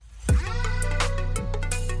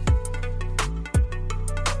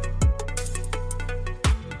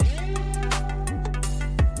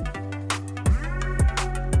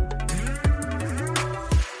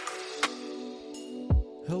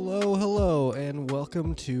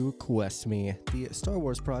welcome to Quest Me, the Star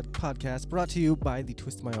Wars podcast brought to you by the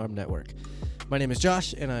Twist My Arm Network. My name is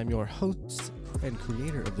Josh, and I'm your host and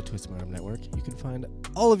creator of the Twist My Arm Network. You can find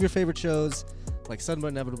all of your favorite shows like Sudden But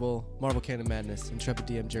Inevitable, Marvel Canon Madness, Intrepid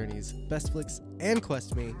DM Journeys, Best Flicks, and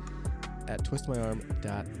Quest Me at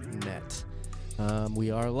twistmyarm.net. We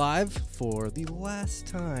are live for the last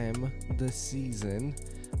time this season,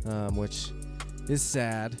 which is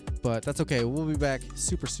sad, but that's okay. We'll be back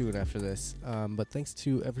super soon after this. But thanks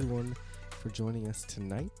to everyone for joining us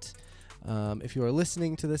tonight. If you are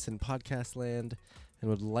listening to this in podcast land and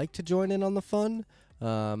would like to join in on the fun,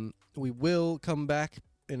 we will come back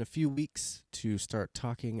in a few weeks to start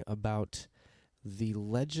talking about the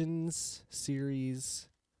Legends series,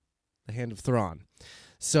 The Hand of Thrawn.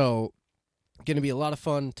 So, going to be a lot of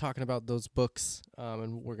fun talking about those books,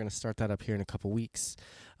 and we're going to start that up here in a couple weeks.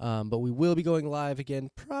 But we will be going live again,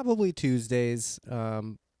 probably Tuesdays,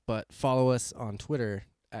 but follow us on Twitter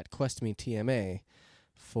at QuestMeTMA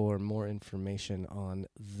for more information on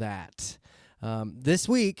that. This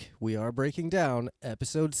week, we are breaking down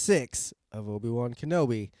Episode 6 of Obi-Wan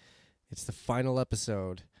Kenobi. It's the final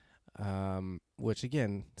episode, which,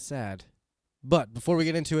 again, sad. But before we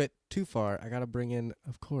get into it too far, I got to bring in,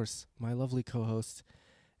 of course, my lovely co-host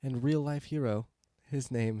and real-life hero.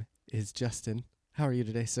 His name is Justin. How are you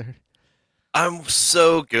today, sir? I'm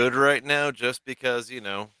so good right now just because,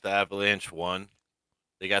 the Avalanche won.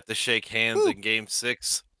 They got to shake hands in Game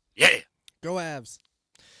 6. Yeah! Go Avs!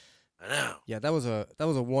 I know. Yeah, that was a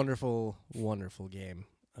wonderful, wonderful game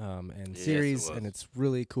and series, and it's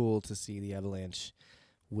really cool to see the Avalanche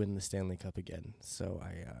win the Stanley Cup again. So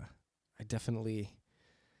I definitely,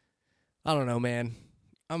 I don't know, man.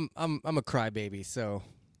 I'm a crybaby, so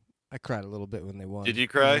I cried a little bit when they won. Did you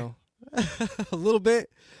cry? You know? A little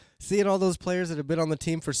bit. Seeing all those players that have been on the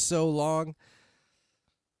team for so long.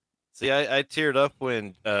 See, I teared up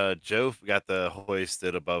when Joe got the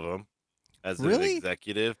hoisted above him as an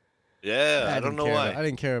executive. Yeah, I don't know why. I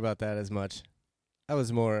didn't care about that as much. I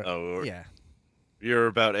was more, yeah. You're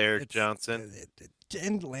about Eric Johnson?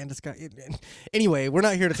 And Landeskog. Anyway, we're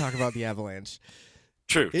not here to talk about the Avalanche.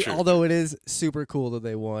 True. Although it is super cool that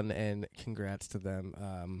they won, and congrats to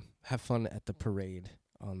them. Have fun at the parade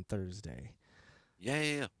on Thursday.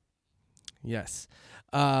 Yeah. Yes.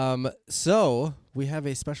 So we have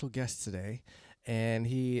a special guest today, and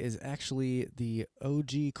he is actually the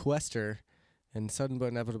OG Quester and Sudden But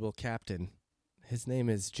Inevitable captain. His name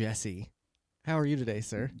is Jesse. How are you today,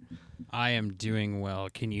 sir? I am doing well.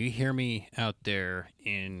 Can you hear me out there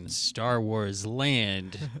in Star Wars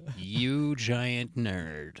land, you giant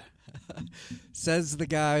nerd? Says the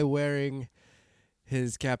guy wearing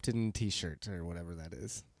his captain t-shirt or whatever that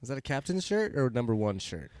is. Is that a captain shirt or number 1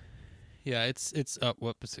 shirt? Yeah, it's up.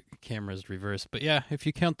 Whoops, the camera's reversed. But yeah, if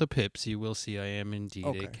you count the pips, you will see I am indeed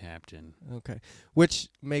a captain. Okay. Which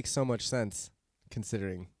makes so much sense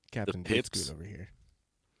considering Captain Pipscoot over here.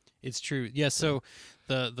 It's true. Yeah, so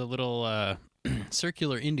the little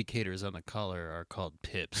circular indicators on the collar are called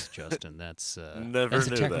pips, Justin. That's a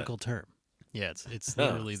technical term. Yeah, it's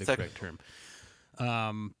literally the correct term.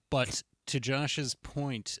 But to Josh's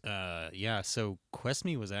point, so Quest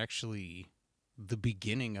Me was actually the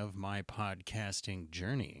beginning of my podcasting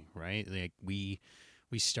journey, right? Like we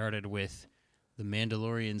started with The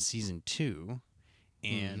Mandalorian Season 2,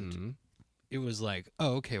 and it was like,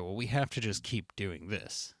 oh, okay, well, we have to just keep doing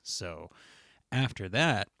this. So after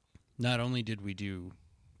that, not only did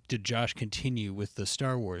Josh continue with the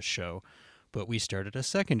Star Wars show, but we started a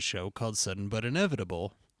second show called Sudden But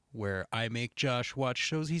Inevitable, where I make Josh watch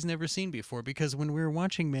shows he's never seen before, because when we were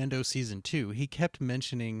watching Mando Season 2, he kept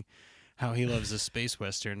mentioning how he loves a space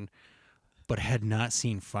western, but had not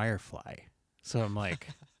seen Firefly. So I'm like,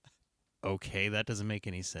 okay, that doesn't make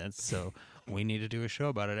any sense. So we need to do a show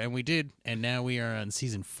about it. And we did. And now we are on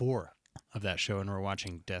Season 4 of that show, and we're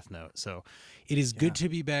watching Death Note. So it is good to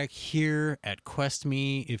be back here at Quest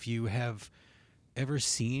Me. If you have ever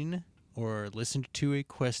seen or listened to a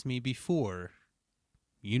Quest Me before,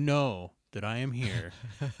 you know that I am here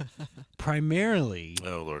primarily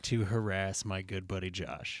to harass my good buddy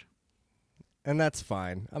Josh. And that's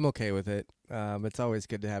fine. I'm okay with it. It's always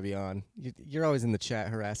good to have you on. You're always in the chat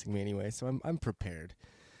harassing me anyway, so I'm prepared.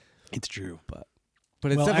 It's true. But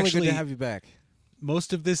it's definitely good to have you back.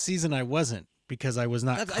 Most of this season I wasn't, because I was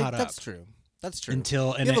not caught up. That's true. That's true.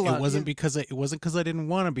 It wasn't because I didn't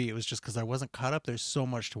want to be. It was just because I wasn't caught up. There's so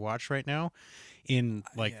much to watch right now in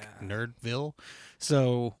Nerdville.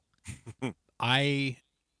 So I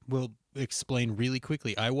will explain really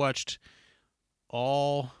quickly. I watched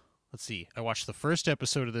I watched the first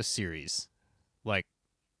episode of this series like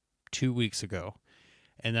 2 weeks ago,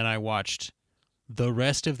 and then I watched the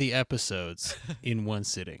rest of the episodes in one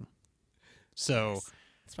sitting. So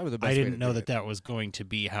that's probably the best I didn't way to know do that it. that was going to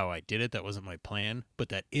be how I did it. That wasn't my plan, but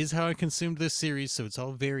that is how I consumed this series. So it's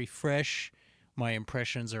all very fresh. My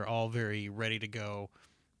impressions are all very ready to go.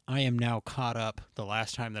 I am now caught up. The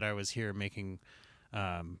last time that I was here making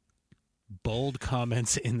bold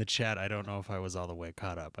comments in the chat, I don't know if I was all the way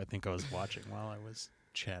caught up. I think I was watching while I was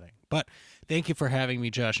chatting. But thank you for having me,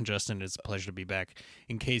 Josh and Justin. It's a pleasure to be back.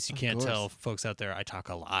 In case you can't tell, folks out there, I talk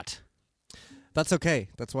a lot. That's okay.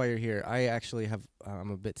 That's why you're here. I actually have I'm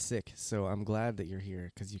a bit sick, so I'm glad that you're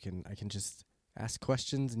here because I can just ask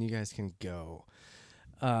questions and you guys can go.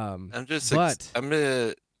 I'm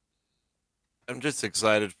just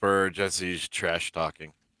excited for Jesse's trash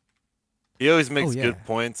talking. He always makes good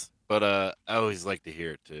points, but I always like to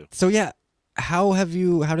hear it too. So yeah, how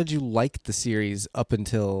did you like the series up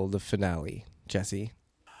until the finale, Jesse?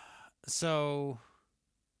 So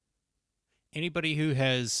anybody who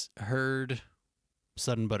has heard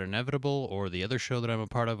Sudden But Inevitable or the other show that I'm a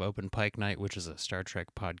part of, Open Pike Night, which is a Star Trek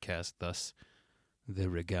podcast, thus the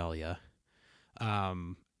regalia,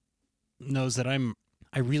 knows that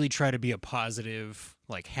I really try to be a positive,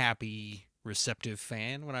 like happy, receptive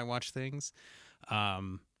fan when I watch things.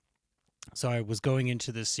 So I was going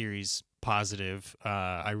into this series positive.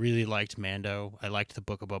 I really liked Mando. I liked the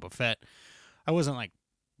Book of Boba Fett. I wasn't like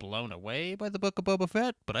blown away by the Book of Boba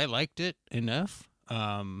Fett, but I liked it enough.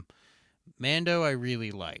 Mando I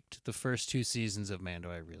really liked. The first 2 seasons of Mando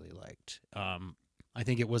I really liked. I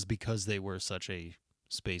think it was because they were such a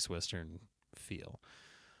space western feel.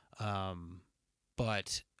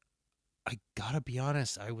 But I gotta be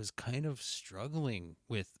honest, I was kind of struggling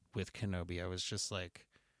with Kenobi. I was just like,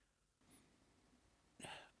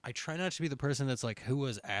 I try not to be the person that's like, who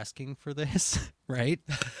was asking for this, right?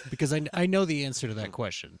 Because I know the answer to that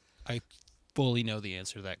question. I fully know the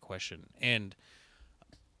answer to that question. And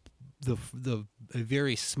a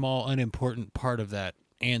very small, unimportant part of that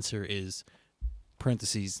answer is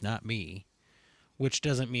parentheses, not me, which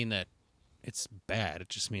doesn't mean that it's bad. It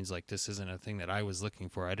just means like this isn't a thing that I was looking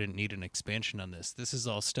for. I didn't need an expansion on this. This is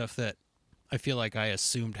all stuff that I feel like I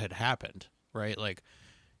assumed had happened, right? Like,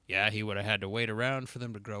 yeah, he would have had to wait around for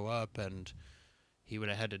them to grow up, and he would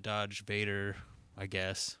have had to dodge Vader, I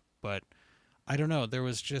guess. But I don't know. There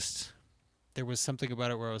was something about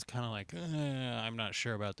it where I was kind of like, I'm not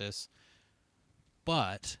sure about this.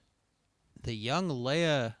 But the young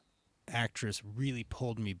Leia actress really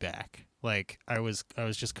pulled me back. Like I was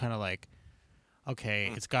just kind of like,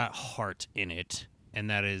 okay, it's got heart in it, and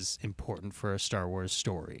that is important for a Star Wars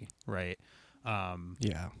story, right?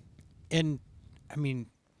 Yeah. And I mean,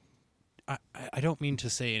 I don't mean to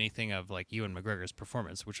say anything of like Ewan McGregor's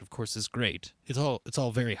performance, which of course is great. It's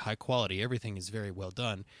all very high quality. Everything is very well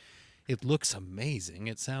done. It looks amazing.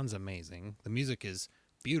 It sounds amazing. The music is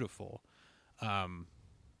beautiful.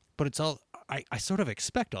 But it's all I sort of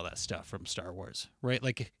expect all that stuff from Star Wars, right?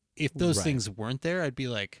 Like if those things weren't there, I'd be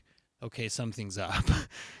like, okay, something's up,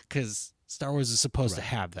 because Star Wars is supposed to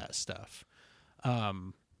have that stuff.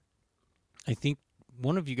 I think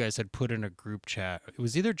one of you guys had put in a group chat. It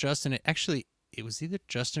was either Justin. It was either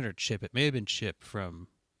Justin or Chip. It may have been Chip from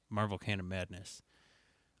Marvel Canon Madness.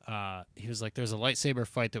 He was like, "There's a lightsaber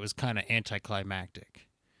fight that was kind of anticlimactic."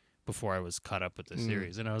 Before I was caught up with the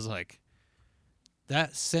series, and I was like,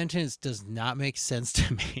 that sentence does not make sense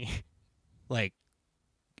to me. Like,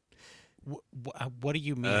 what do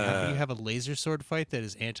you mean? How do you have a laser sword fight that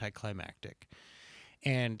is anticlimactic?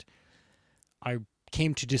 And I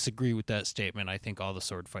came to disagree with that statement. I think all the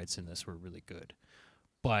sword fights in this were really good,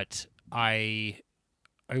 but I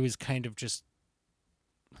was kind of just,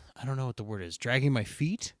 I don't know what the word is, dragging my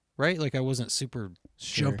feet, right? Like I wasn't super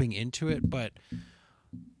jumping into it, but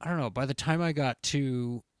I don't know. By the time I got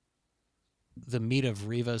to the meat of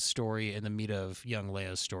Reva's story and the meat of young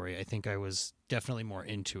Leia's story, I think I was definitely more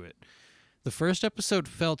into it. The first episode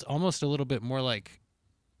felt almost a little bit more like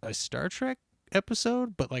a Star Trek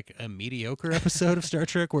episode, but like a mediocre episode of Star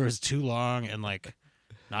Trek where it was too long and like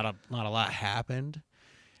not a lot happened.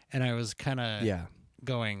 And I was kind of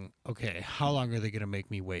going, okay, how long are they going to make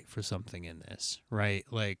me wait for something in this, right?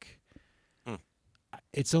 Like,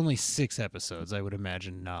 it's only 6 episodes, I would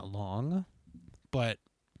imagine, not long, but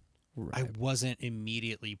I wasn't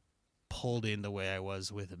immediately pulled in the way I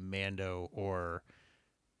was with Mando or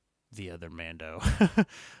the other Mando.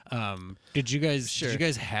 Did you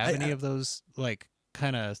guys have any of those like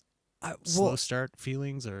kind of slow start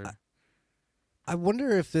feelings, or? I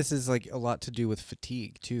wonder if this is like a lot to do with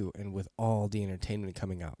fatigue too, and with all the entertainment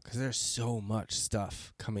coming out, because there's so much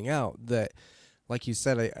stuff coming out that, like you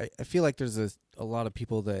said, I feel like there's a lot of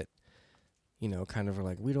people that, you know, kind of are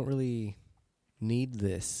like, we don't really need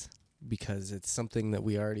this because it's something that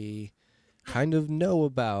we already kind of know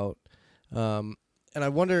about. And I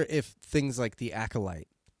wonder if things like The Acolyte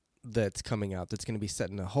that's coming out, that's going to be set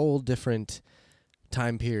in a whole different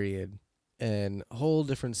time period and a whole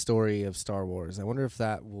different story of Star Wars. I wonder if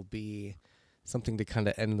that will be something to kind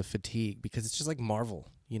of end the fatigue, because it's just like Marvel.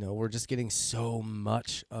 We're just getting so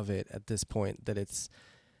much of it at this point that it's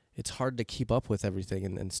hard to keep up with everything,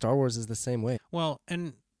 and Star Wars is the same way. Well,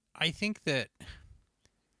 and I think that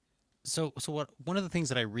one of the things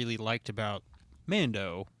that I really liked about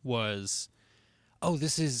Mando was,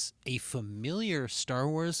 this is a familiar Star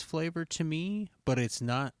Wars flavor to me, but it's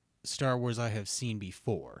not Star Wars I have seen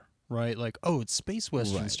before, right? Like, it's space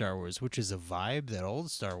western Right. Star Wars, which is a vibe that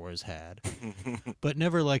old Star Wars had, but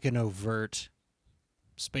never like an overt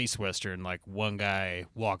space western, like one guy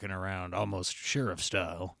walking around almost sheriff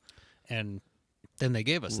style. And then they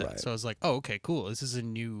gave us that. Right. So I was like, okay, cool. This is a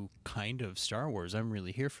new kind of Star Wars. I'm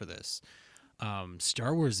really here for this.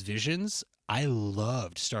 Star Wars Visions, I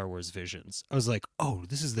loved Star Wars Visions. I was like,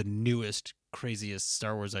 this is the newest, craziest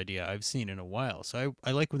Star Wars idea I've seen in a while. So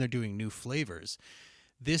I like when they're doing new flavors.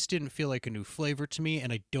 This didn't feel like a new flavor to me,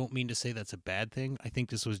 and I don't mean to say that's a bad thing. I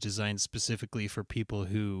think this was designed specifically for people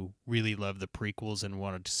who really love the prequels and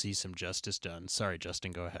wanted to see some justice done. Sorry,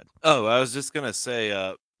 Justin, go ahead. Oh, I was just going to say,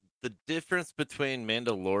 the difference between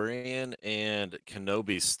Mandalorian and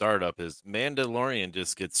Kenobi's startup is Mandalorian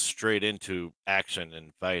just gets straight into action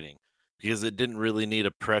and fighting, because it didn't really need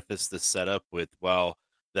a preface to set up with, while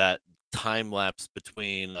that time lapse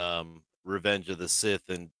between Revenge of the Sith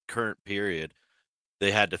and current period,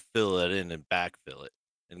 they had to fill it in and backfill it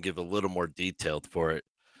and give a little more detailed for it.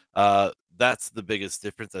 That's the biggest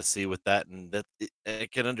difference I see with that, and that I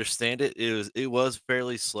can understand it. It was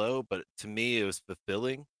fairly slow, but to me it was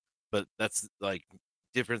fulfilling. But that's like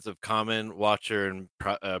difference of common watcher and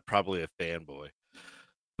probably a fanboy.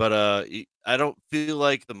 But I don't feel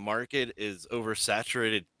like the market is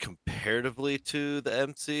oversaturated comparatively to the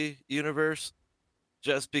MC universe,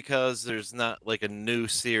 just because there's not like a new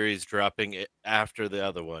series dropping after the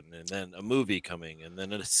other one, and then a movie coming, and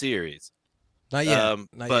then a series. Not yet.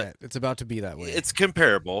 Not yet. It's about to be that way. It's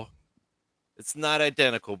comparable. It's not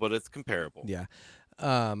identical, but it's comparable. Yeah.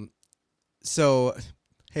 So,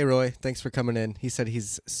 hey, Roy, thanks for coming in. He said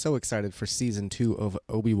he's so excited for season 2 of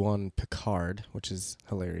Obi-Wan Picard, which is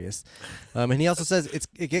hilarious. And he also says it's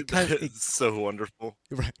so wonderful.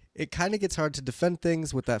 Right. It kind of gets hard to defend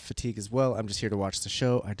things with that fatigue as well. I'm just here to watch the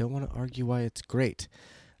show. I don't want to argue why it's great.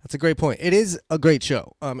 That's a great point. It is a great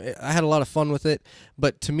show. I had a lot of fun with it,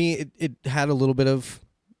 but to me, it had a little bit of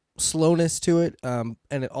slowness to it, and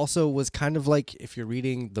it also was kind of like, if you're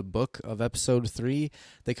reading the book of episode 3,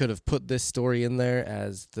 they could have put this story in there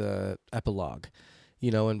as the epilogue,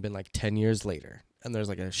 and been like 10 years later, and there's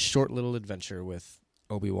like a short little adventure with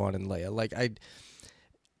Obi-Wan and Leia. Like,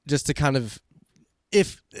 that's just kind of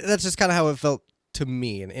how it felt to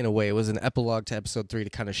me. In a way, it was an epilogue to episode 3 to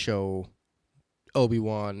kind of show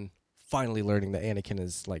Obi-Wan finally learning that Anakin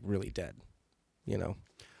is like really dead,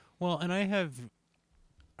 Well, and I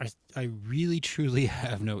really truly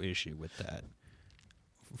have no issue with that.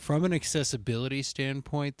 From an accessibility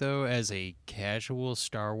standpoint, though, as a casual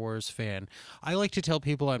Star Wars fan, I like to tell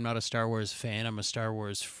people I'm not a Star Wars fan, I'm a Star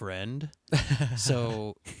Wars friend.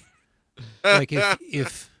 So, like,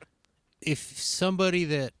 if somebody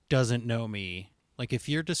that doesn't know me, like if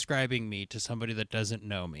you're describing me to somebody that doesn't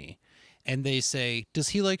know me, and they say, does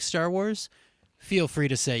he like Star Wars? Feel free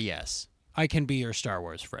to say yes. I can be your Star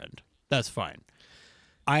Wars friend. That's fine.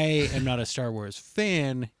 I am not a Star Wars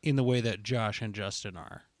fan in the way that Josh and Justin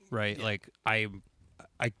are, right? Yeah. Like, I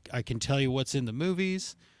can tell you what's in the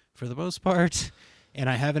movies for the most part, and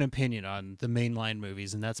I have an opinion on the mainline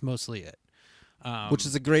movies, and that's mostly it. Which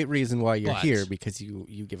is a great reason why you're here, because you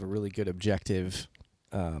give a really good objective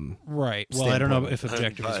right. Well, I don't know if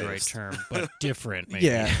objective is the right term, but different maybe.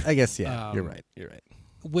 Yeah, I guess, yeah. You're right.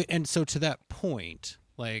 And so to that point,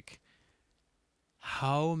 like,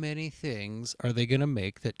 how many things are they going to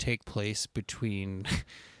make that take place between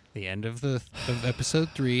the end of episode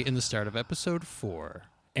 3 and the start of episode 4?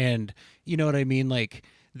 And you know what I mean? Like,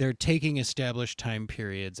 they're taking established time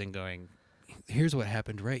periods and going, here's what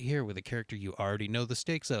happened right here with a character you already know the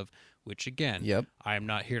stakes of, which again, yep. I'm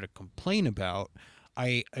not here to complain about.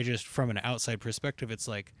 I just, from an outside perspective, it's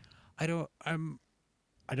like, Obi-Wan's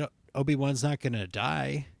not going to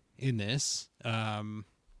die in this.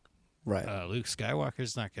 Right. Luke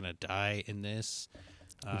Skywalker's not going to die in this.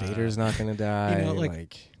 Vader's not going to die.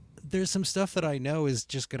 Like, there's some stuff that I know is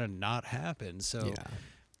just going to not happen. So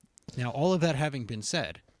now, all of that having been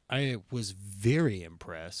said, I was very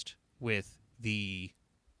impressed with the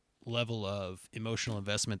level of emotional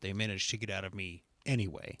investment they managed to get out of me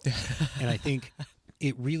anyway. And I think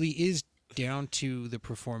it really is down to the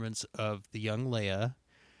performance of the young Leia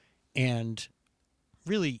and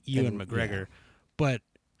really Ewan McGregor. Yeah.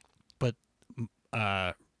 But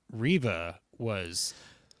Reva was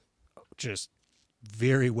just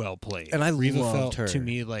very well played. And Reva loved felt her. To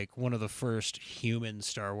me like one of the first human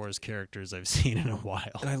Star Wars characters I've seen in a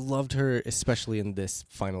while. And I loved her, especially in this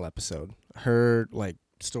final episode. Her like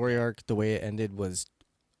story arc, the way it ended, was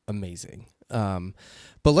amazing. But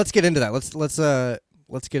let's get into that.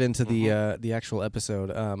 Let's get into the actual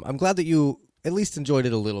episode. I'm glad that you at least enjoyed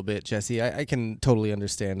it a little bit, Jesse. I can totally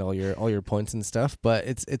understand all your points and stuff, but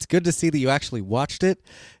it's good to see that you actually watched it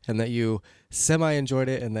and that you semi enjoyed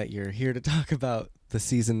it and that you're here to talk about the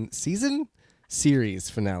season series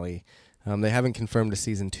finale. They haven't confirmed a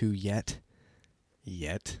season 2 yet,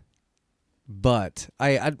 but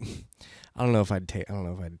I don't know if I'd take. I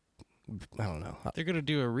don't know. They're gonna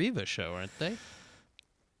do a Reva show, aren't they?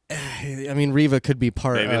 I mean, Reva could be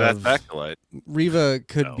part of... Maybe that's Acolyte. Reva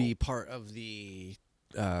could be part of the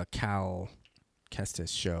Cal Kestis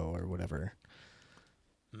show or whatever.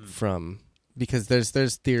 Because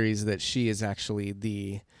there's theories that she is actually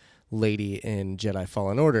the lady in Jedi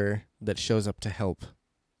Fallen Order that shows up to help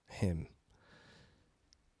him.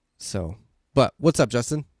 So, but what's up,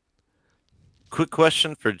 Justin? Quick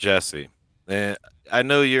question for Jesse. I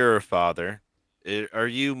know you're a father. Are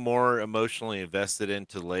you more emotionally invested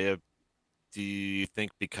into Leia, do you think,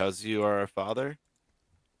 because you are a father?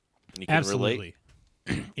 And you can Absolutely.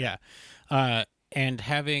 relate? Yeah. And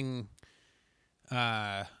having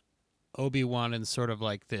Obi-Wan in sort of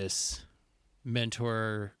like this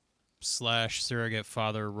mentor / surrogate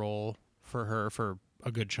father role for her for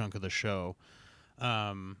a good chunk of the show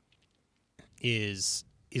is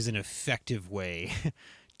an effective way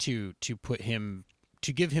to put him,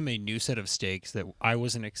 to give him a new set of stakes that I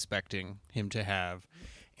wasn't expecting him to have,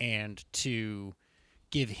 and to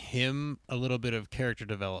give him a little bit of character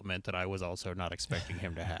development that I was also not expecting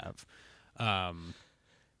him to have.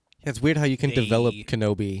 It's weird how you can develop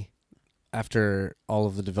Kenobi after all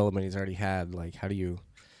of the development he's already had. Like, how do you...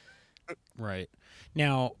 Right.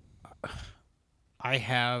 Now, I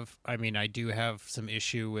do have some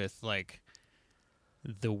issue with, like,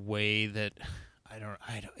 the way that... I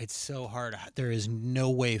don't, it's so hard. There is no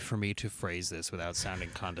way for me to phrase this without sounding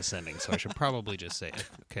condescending, so I should probably just say it.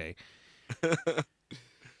 Okay.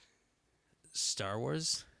 Star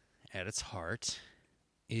Wars, at its heart,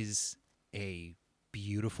 is a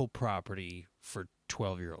beautiful property for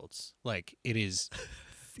 12-year-olds. Like, it is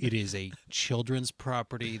a children's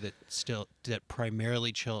property that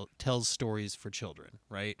primarily tells stories for children,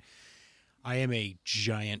 right? I am a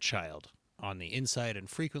giant child on the inside and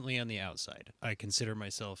frequently on the outside. I consider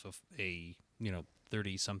myself a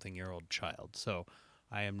 30-something-year-old child. So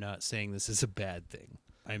I am not saying this is a bad thing.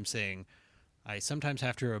 I'm saying I sometimes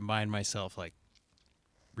have to remind myself, like,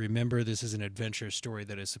 remember, this is an adventure story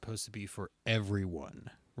that is supposed to be for everyone,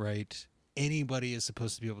 right? Anybody is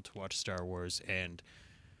supposed to be able to watch Star Wars and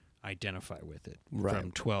identify with it, right,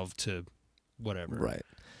 from 12 to whatever. Right.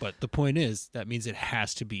 But the point is, that means it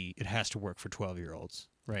has to work for 12-year-olds,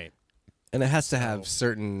 right? And it has to have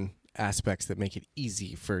certain aspects that make it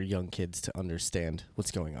easy for young kids to understand what's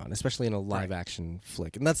going on, especially in a live-action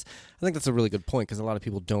flick. And I think that's a really good point, because a lot of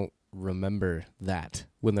people don't remember that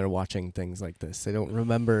when they're watching things like this. They don't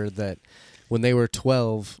remember that when they were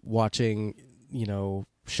 12 watching,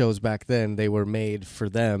 shows back then, they were made for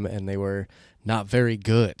them and they were not very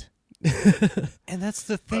good. And that's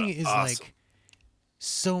the thing is awesome. Like,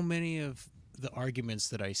 so many of the arguments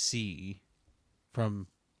that I see from,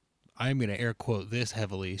 I'm going to air quote this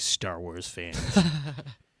heavily, Star Wars fans,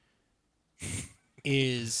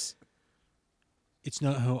 is it's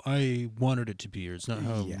not how I wanted it to be, or it's not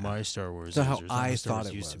how my Star Wars is, or how I thought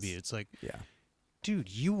it used to be. It's like, yeah,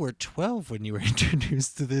 dude, you were 12 when you were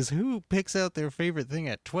introduced to this. Who picks out their favorite thing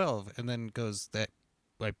at 12 and then goes, that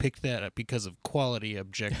I picked that up because of quality,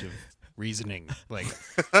 objective reasoning? Like,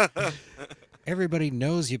 everybody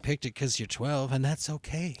knows you picked it because you're 12, and that's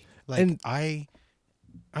okay. Like, and I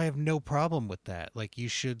have no problem with that. Like, you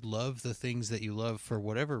should love the things that you love for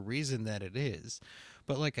whatever reason that it is.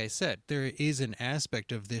 But like I said, there is an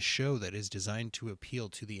aspect of this show that is designed to appeal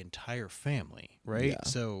to the entire family, right? Yeah.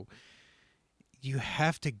 So you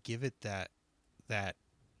have to give it that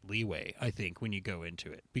leeway, I think, when you go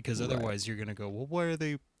into it. Because otherwise you're going to go, well, why are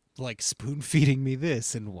they, like, spoon-feeding me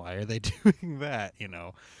this, and why are they doing that,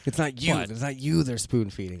 It's not you. It's not you they're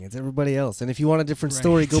spoon-feeding. It's everybody else. And if you want a different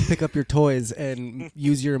story, go pick up your toys and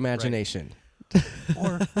use your imagination.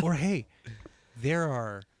 Or hey, there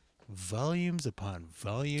are volumes upon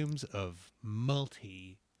volumes of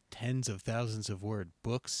tens of thousands of word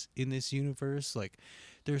books in this universe. Like,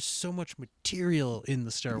 there's so much material in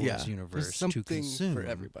the Star Wars universe to consume for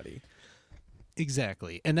everybody.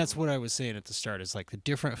 Exactly. And that's what I was saying at the start, is like the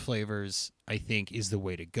different flavors, I think, is the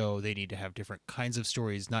way to go. They need to have different kinds of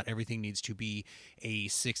stories. Not everything needs to be a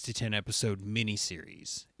 6 to 10 episode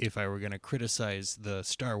miniseries. If I were going to criticize the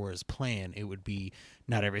Star Wars plan, it would be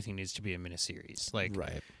not everything needs to be a miniseries. Like,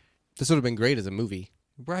 right. This would have been great as a movie.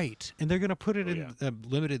 Right. And they're going to put it in a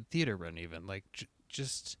limited theater run even. Like,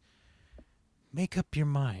 just make up your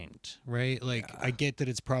mind, right? Like, I get that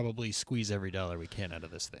it's probably squeeze every dollar we can out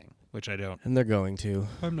of this thing, which I don't. And they're going to.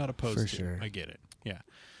 I'm not opposed for to. Sure. I get it. Yeah.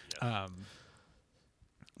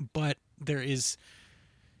 But there is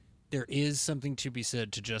something to be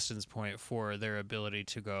said, to Justin's point, for their ability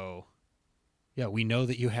to go, yeah, we know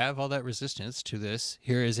that you have all that resistance to this.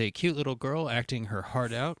 Here is a cute little girl acting her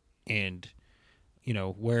heart out and, you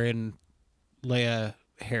know, wearing Leia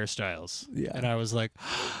hairstyles. Yeah. And I was like,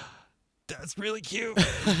 that's really cute.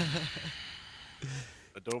 I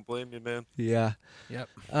don't blame you, man. Yeah. Yep.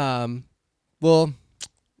 Well,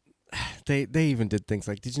 they even did things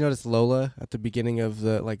like, did you notice Lola at the beginning of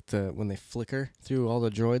the when they flicker through all the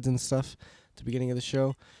droids and stuff at the beginning of the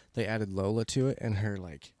show? They added Lola to it, and her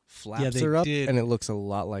like flaps are up, and it looks a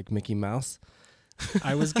lot like Mickey Mouse.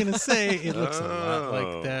 I was gonna say it looks a lot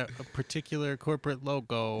like that particular corporate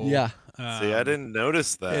logo. Yeah. See, I didn't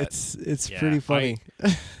notice that. It's pretty funny.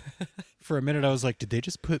 For a minute, I was like, "Did they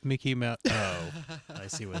just put Mickey Mouse?" Oh, I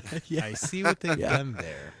see what I see what they've done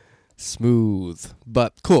there. Smooth,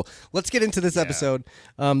 but cool. Let's get into this episode.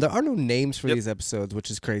 There are no names for these episodes,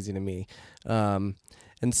 which is crazy to me. And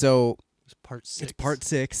so it's part 6. It's part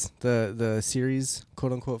 6, the series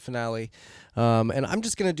quote unquote finale. And I'm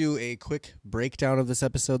just gonna do a quick breakdown of this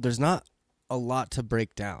episode. There's not a lot to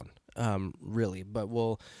break down, really, but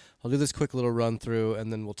I'll do this quick little run through,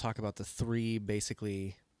 and then we'll talk about the 3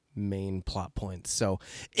 basically main plot points. So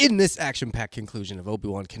in this action-packed conclusion of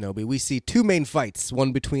Obi-Wan Kenobi, we see 2 main fights,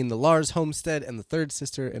 one between the Lars Homestead and the Third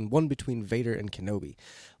Sister, and one between Vader and Kenobi.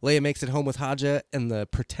 Leia makes it home with Haja and the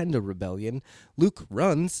Pretender Rebellion. Luke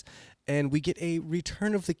runs, and we get a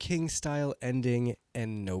Return of the King style ending,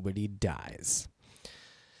 and nobody dies.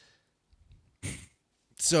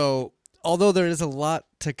 So although there is a lot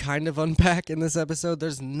to kind of unpack in this episode,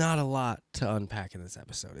 there's not a lot to unpack in this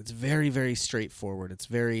episode. It's very, very straightforward. It's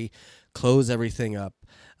very close everything up.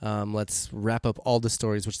 Let's wrap up all the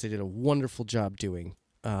stories, which they did a wonderful job doing.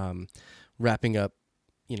 Wrapping up,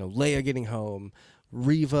 Leia getting home,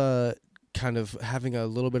 Reva kind of having a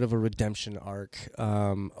little bit of a redemption arc,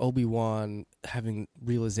 Obi-Wan having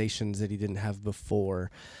realizations that he didn't have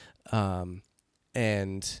before,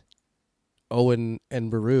 and Owen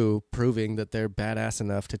and Beru proving that they're badass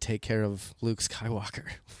enough to take care of Luke Skywalker.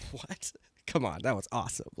 What? Come on, that was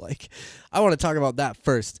awesome. Like, I want to talk about that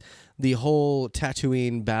first. The whole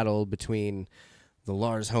Tatooine battle between the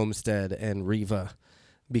Lars Homestead and Reva,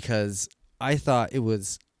 because I thought it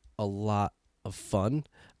was a lot of fun.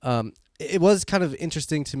 It was kind of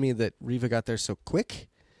interesting to me that Reva got there so quick.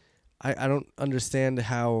 I don't understand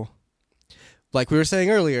how, like we were saying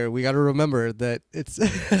earlier, we got to remember that it's...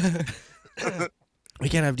 we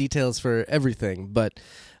can't have details for everything, but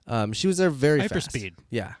she was there very fast. Hyperspeed.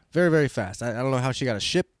 Yeah, very, very fast. I don't know how she got a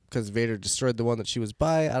ship, because Vader destroyed the one that she was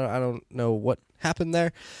by. I don't know what happened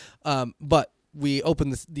there. But we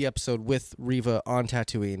open the episode with Reva on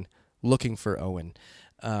Tatooine looking for Owen.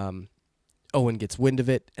 Owen gets wind of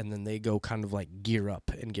it, and then they go kind of like gear up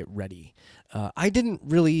and get ready. I didn't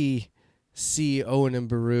really see Owen and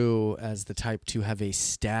Beru as the type to have a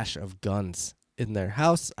stash of guns in their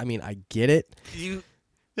house. I mean, I get it.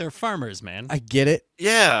 They're farmers, man. I get it.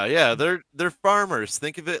 Yeah, they're farmers.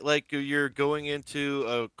 Think of it like you're going into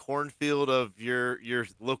a cornfield of your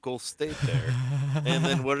local state there, and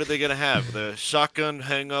then what are they gonna have? The shotgun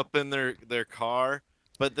hang up in their car,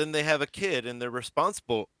 but then they have a kid, and they're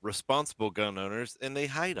responsible gun owners, and they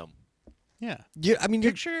hide them. Yeah, you're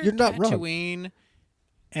not wrong. Tatooine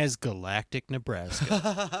as Galactic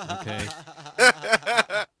Nebraska. Okay.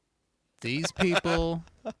 These people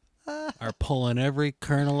are pulling every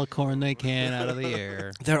kernel of corn they can out of the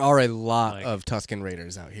air. There are a lot of Tusken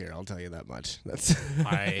Raiders out here, I'll tell you that much.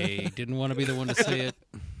 I didn't want to be the one to say it.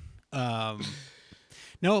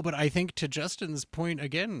 No, but I think, to Justin's point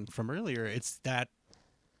again from earlier, it's that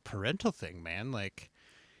parental thing, man. Like,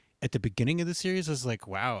 at the beginning of the series, I was like,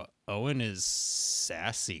 wow, Owen is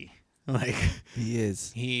sassy. Like,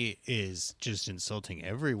 he is just insulting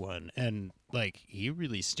everyone, and like, he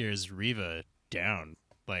really stares Reva down.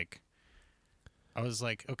 Like, I was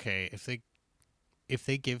like, okay, if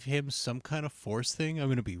they give him some kind of force thing, I'm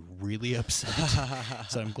going to be really upset.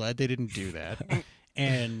 So I'm glad they didn't do that.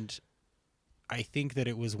 And I think that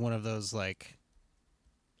it was one of those, like,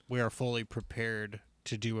 we are fully prepared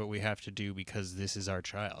to do what we have to do because this is our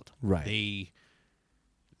child. Right.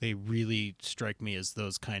 They really strike me as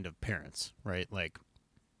those kind of parents, right? Like,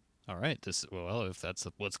 all right, if that's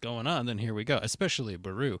what's going on, then here we go. Especially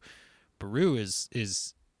Beru. Beru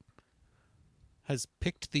has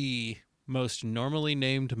picked the most normally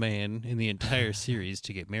named man in the entire series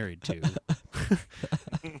to get married to.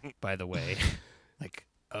 By the way, like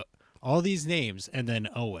all these names and then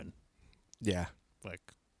Owen. Yeah. Like,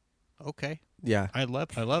 okay. Yeah. I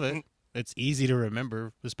love it. It's easy to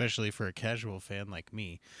remember, especially for a casual fan like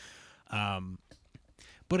me.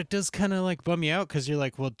 But it does kind of like bum you out because you're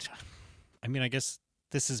like, well, I mean, I guess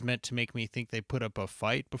this is meant to make me think they put up a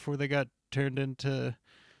fight before they got turned into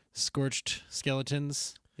scorched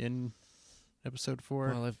skeletons in episode 4.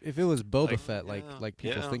 Well, if it was Boba Fett, like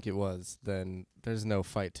people think it was, then there's no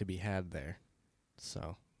fight to be had there.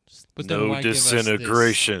 So, but no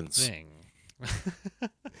disintegrations.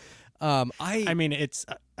 I mean, it's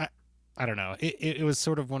I don't know. It was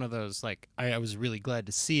sort of one of those, like, I was really glad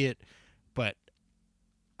to see it, but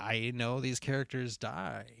I know these characters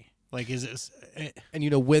die. Like, and you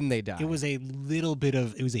know when they die. It was a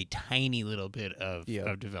tiny little bit of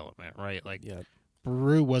development, right? Like,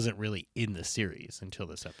 Beru wasn't really in the series until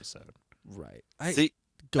this episode. Right.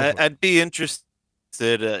 I'd be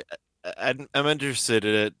interested. I'm interested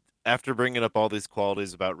in it after bringing up all these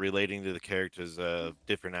qualities about relating to the characters of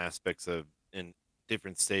different aspects of in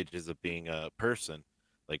different stages of being a person,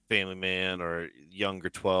 like family man or younger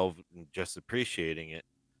 12, and just appreciating it.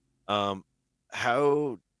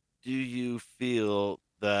 How do you feel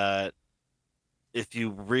that if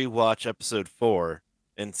you rewatch episode 4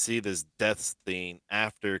 and see this death scene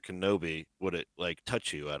after Kenobi, would it like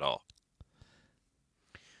touch you at all?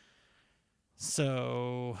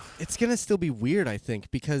 So it's gonna still be weird, I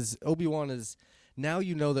think, because Obi-Wan is now,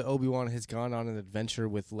 you know, that Obi-Wan has gone on an adventure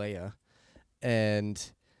with Leia,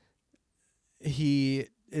 and he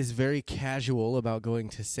is very casual about going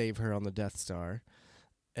to save her on the Death Star,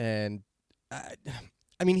 and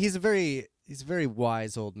I mean, he's a very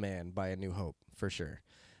wise old man by A New Hope, for sure.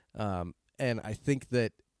 And I think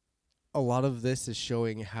that a lot of this is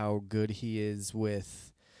showing how good he is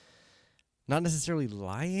with not necessarily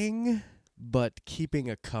lying, but keeping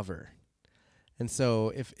a cover. And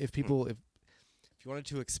so if you wanted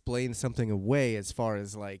to explain something away, as far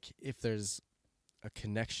as like if there's a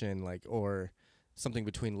connection, like, or something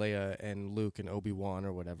between Leia and Luke and Obi-Wan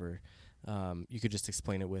or whatever, you could just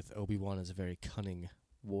explain it with Obi-Wan is a very cunning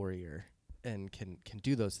warrior and can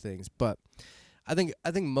do those things. But I think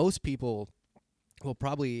most people will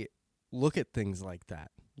probably look at things like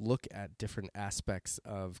that, look at different aspects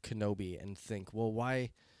of Kenobi and think, well,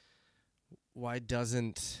 why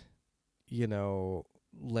doesn't, you know,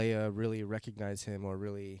 Leia really recognize him or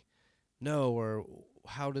really know, or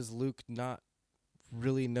how does Luke not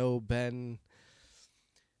really know Ben?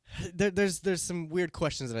 There's some weird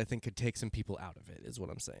questions that I think could take some people out of it, is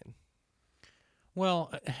what I'm saying.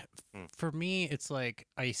 Well, for me, it's like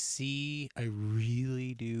I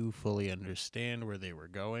really do fully understand where they were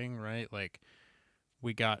going, right? Like,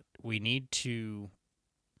 we need to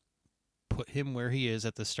put him where he is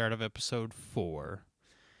at the start of episode 4.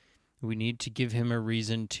 We need to give him a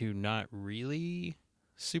reason to not really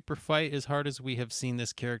super fight as hard as we have seen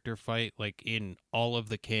this character fight, like, in all of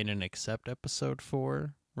the canon except episode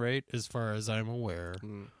 4, right? As far as I'm aware.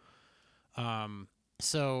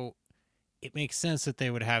 So it makes sense that they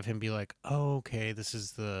would have him be like, oh, okay, this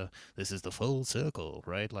is the full circle,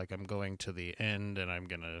 right? Like, I'm going to the end and I'm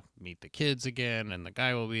going to meet the kids again and the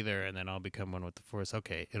guy will be there and then I'll become one with the Force.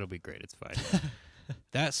 Okay, it'll be great. It's fine.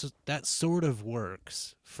 That sort of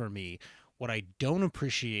works for me. What I don't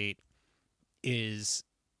appreciate is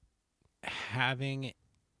having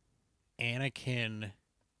Anakin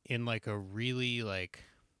in like a really like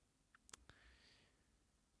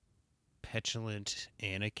petulant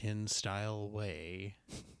Anakin style way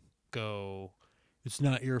go, it's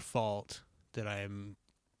not your fault that I'm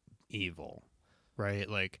evil, right?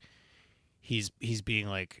 Like he's being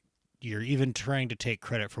like, you're even trying to take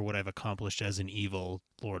credit for what I've accomplished as an evil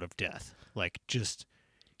Lord of Death. Like, just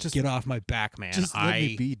get off my back, man. Just let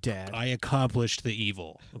me be, Dad. I accomplished the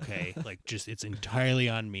evil, okay? Like, just, it's entirely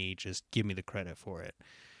on me. Just give me the credit for it.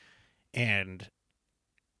 And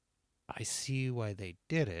I see why they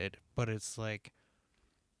did it, but it's like,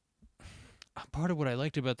 part of what I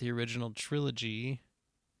liked about the original trilogy,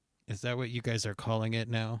 is that what you guys are calling it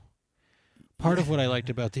now? Part of what I liked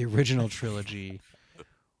about the original trilogy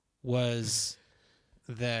was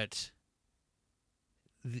that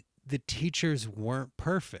the teachers weren't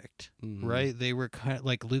perfect, right? They were kind of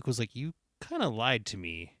like, Luke was like, you kind of lied to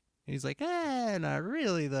me. And he's like, not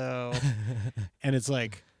really though. And it's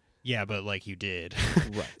like, yeah, but like you did.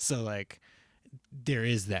 Right. So like there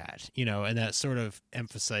is that, and that sort of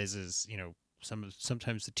emphasizes,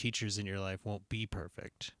 sometimes the teachers in your life won't be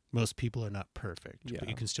perfect. Most people are not perfect, but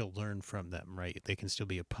you can still learn from them, right? They can still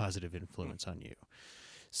be a positive influence on you.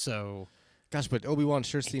 So, gosh, but Obi-Wan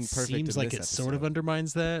sure seemed perfect. Seems like it sort of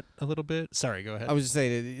undermines that a little bit. Sorry, go ahead. I was just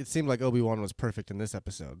saying it seemed like Obi-Wan was perfect in this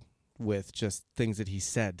episode with just things that he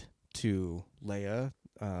said to Leia,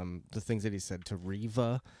 the things that he said to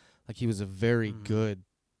Reva. Like he was a very good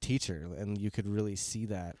teacher, and you could really see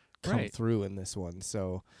that come through in this one.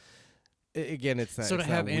 So again, it's that. So to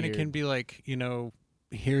have Anakin weird... be like,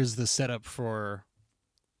 here's the setup for,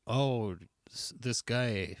 this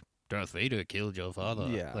guy Darth Vader killed your father.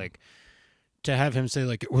 Yeah. Like to have him say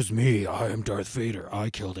like, it was me. I am Darth Vader. I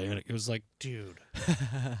killed Anakin. It was like, dude.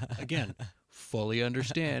 Again, fully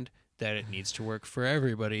understand that it needs to work for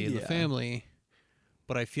everybody in the family,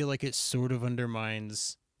 but I feel like it sort of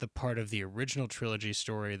undermines the part of the original trilogy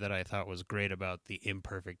story that I thought was great about the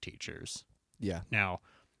imperfect teachers. Yeah. Now,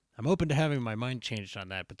 I'm open to having my mind changed on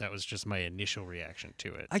that, but that was just my initial reaction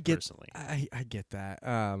to it. Personally, I get that.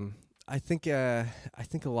 I think a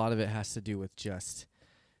lot of it has to do with just,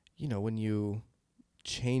 when you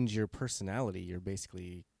change your personality, you're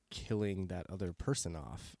basically killing that other person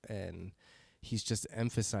off, and he's just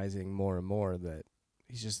emphasizing more and more that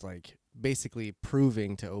he's just like basically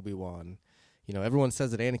proving to Obi-Wan. Everyone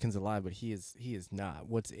says that Anakin's alive, but he is not.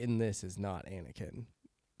 What's in this is not Anakin.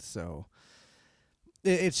 So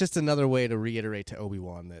it's just another way to reiterate to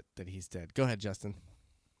Obi-Wan that he's dead. Go ahead, Justin.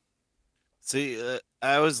 See,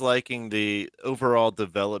 I was liking the overall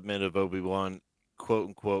development of Obi-Wan, quote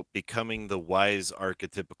unquote, becoming the wise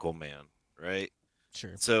archetypical man, right?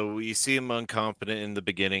 Sure. So you see him unconfident in the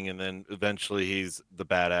beginning, and then eventually he's the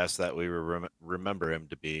badass that we remember him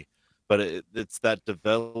to be. But it's that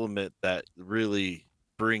development that really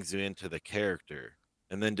brings you into the character.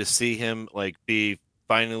 And then to see him like be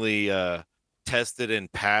finally tested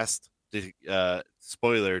and passed,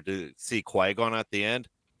 spoiler, to see Qui-Gon at the end,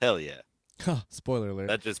 hell yeah. Spoiler alert.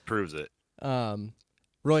 That just proves it.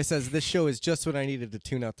 Roy says, this show is just what I needed to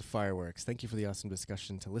tune out the fireworks. Thank you for the awesome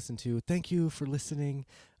discussion to listen to. Thank you for listening.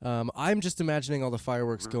 I'm just imagining all the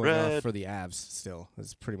fireworks going off for the Avs still.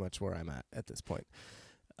 That's pretty much where I'm at this point.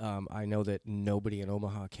 I know that nobody in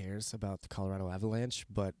Omaha cares about the Colorado Avalanche,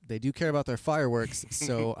 but they do care about their fireworks,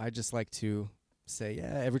 so I just like to say,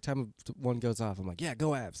 yeah, every time one goes off, I'm like, yeah,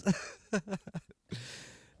 go Avs.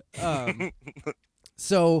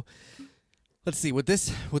 So let's see. With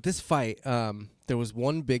this fight, there was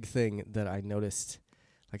one big thing that I noticed,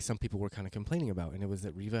 like some people were kind of complaining about, and it was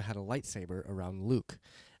that Reva had a lightsaber around Luke,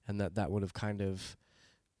 and that would have kind of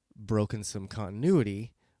broken some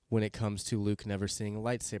continuity when it comes to Luke never seeing a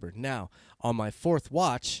lightsaber. Now, on my fourth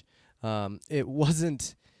watch, it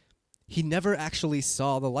wasn't... He never actually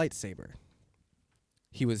saw the lightsaber.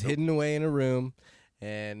 He was hidden away in a room,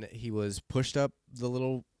 and he was pushed up the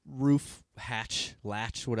little roof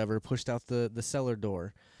latch, whatever, pushed out the cellar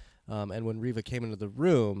door. And when Reva came into the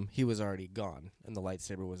room, he was already gone, and the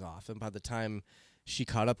lightsaber was off. And by the time she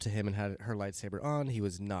caught up to him and had her lightsaber on, he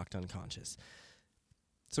was knocked unconscious.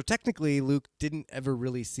 So technically, Luke didn't ever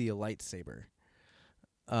really see a lightsaber.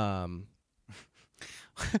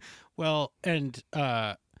 Well, and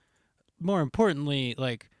more importantly,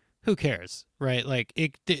 like, who cares, right?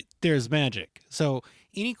 Like, there's magic. So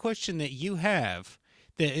any question that you have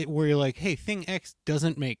where you're like, hey, thing X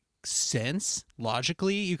doesn't make sense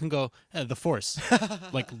logically, you can go, the Force.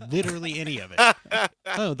 Like, literally any of it.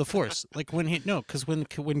 Oh, the Force. Like, because when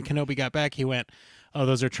Kenobi got back, he went, oh,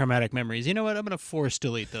 those are traumatic memories. You know what? I'm going to force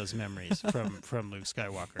delete those memories from Luke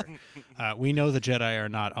Skywalker. We know the Jedi are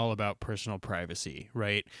not all about personal privacy,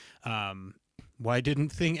 right? Why didn't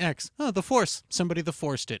thing X? Oh, the Force. Somebody the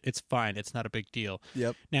Forced it. It's fine. It's not a big deal.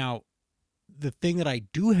 Yep. Now, the thing that I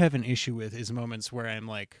do have an issue with is moments where I'm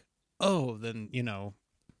like, oh, then,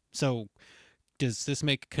 so does this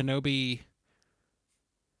make Kenobi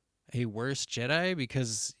a worse Jedi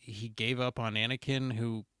because he gave up on Anakin,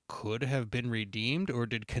 who could have been redeemed? Or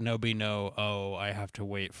did Kenobi know, oh, I have to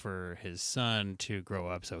wait for his son to grow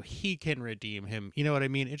up so he can redeem him? You know what I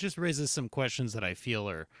mean? It just raises some questions that I feel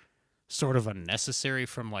are sort of unnecessary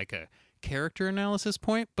from like a character analysis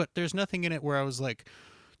point, but there's nothing in it where I was like,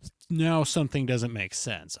 now something doesn't make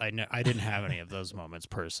sense. I didn't have any of those moments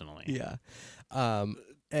personally. Yeah.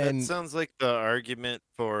 And that sounds like the argument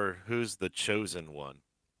for who's the chosen one.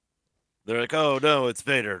 They're like, oh, no, it's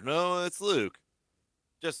Vader. No, it's Luke.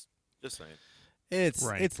 Just saying. It's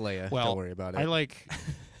Leia. Well, don't worry about it.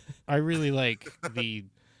 I really like the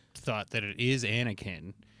thought that it is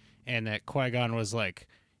Anakin, and that Qui-Gon was like,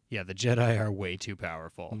 yeah, the Jedi are way too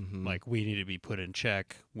powerful. Mm-hmm. Like, we need to be put in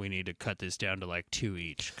check. We need to cut this down to like 2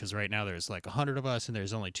 each, because right now there's like 100 of us and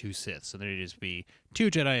there's only 2 Sith, so there needs to be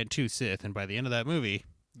 2 Jedi and 2 Sith, and by the end of that movie,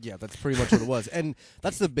 yeah, that's pretty much what it was. And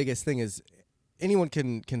that's the biggest thing is anyone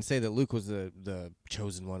can say that Luke was the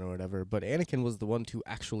chosen one or whatever, but Anakin was the one to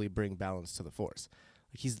actually bring balance to the Force.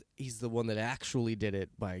 Like he's the one that actually did it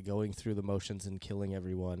by going through the motions and killing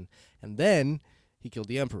everyone, and then he killed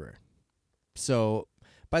the Emperor. So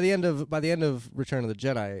by the end of Return of the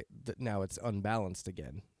Jedi, now it's unbalanced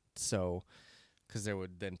again. So because there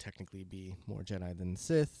would then technically be more Jedi than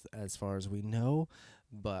Sith, as far as we know.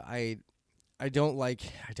 But I don't like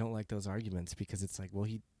those arguments because it's like, well,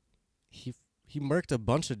 he murked a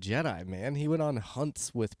bunch of Jedi, man. He went on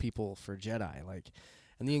hunts with people for Jedi,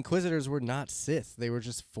 and the Inquisitors were not Sith. They were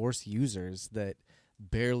just Force users that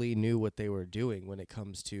barely knew what they were doing when it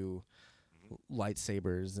comes to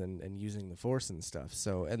lightsabers and using the Force and stuff.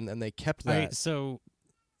 So and they kept that.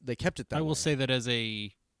 They kept it that I way. will say that as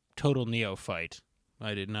a total neophyte,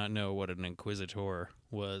 I did not know what an Inquisitor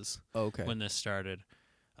was when this started.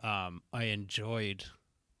 I enjoyed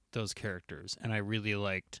those characters, and I really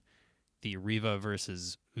liked the Reva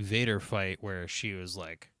versus Vader fight where she was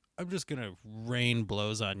like, I'm just going to rain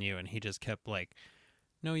blows on you, and he just kept like,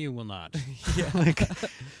 no, you will not. Yeah.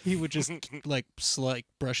 He would just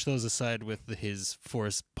brush those aside with his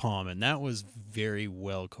Force palm, and that was very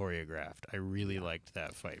well choreographed. I really liked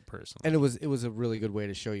that fight personally. And it was a really good way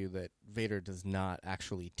to show you that Vader does not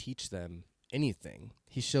actually teach them anything.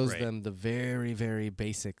 He shows them the very, very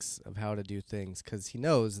basics of how to do things because he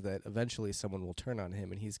knows that eventually someone will turn on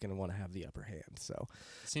him and he's going to want to have the upper hand. So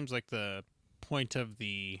it seems like the point of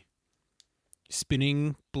the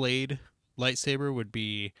spinning blade lightsaber would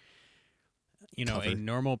be, Cover. A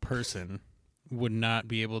normal person would not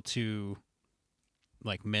be able to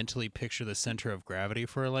like mentally picture the center of gravity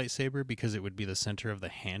for a lightsaber because it would be the center of the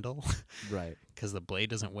handle. Right. Because the blade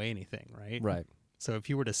doesn't weigh anything, right? Right. So if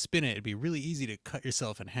you were to spin it, it'd be really easy to cut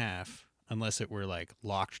yourself in half unless it were like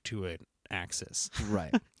locked to an axis.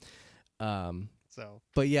 Right.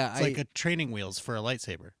 But yeah, it's like a training wheels for a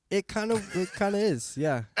lightsaber. It kind of is.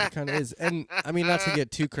 Yeah, it kind of is. And I mean, not to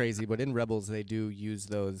get too crazy, but in Rebels they do use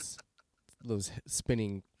those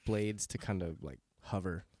spinning blades to kind of like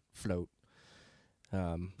hover, float.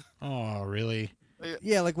 Oh, really?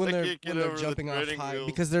 Yeah, like when they're jumping off high wheel.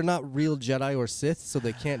 Because they're not real Jedi or Sith, so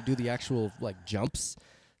they can't do the actual like jumps.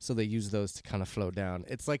 So they use those to kind of float down.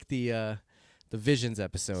 It's like the Visions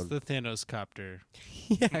episode. It's the Thanos copter.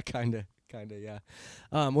 Yeah, kind of, yeah.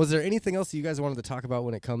 Was there anything else you guys wanted to talk about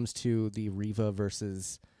when it comes to the Reva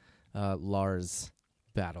versus Lars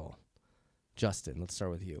battle? Justin, let's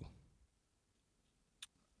start with you.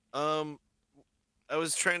 I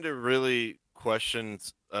was trying to really question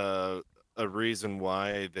a reason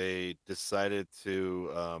why they decided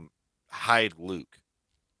to hide Luke.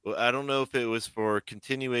 Well, I don't know if it was for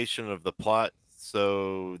continuation of the plot,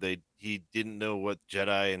 so he didn't know what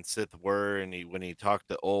Jedi and Sith were, and when he talked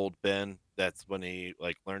to old Ben, that's when he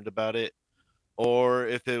like learned about it, or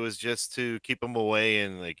if it was just to keep him away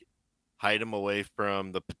and like hide him away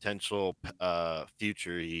from the potential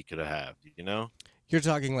future he could have. You're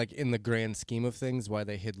talking like in the grand scheme of things, why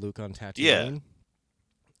they hid Luke on Tatooine?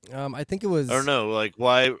 Yeah. I think it was. Or no, like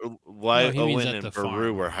why Owen and Beru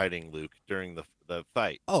farm. were hiding Luke during the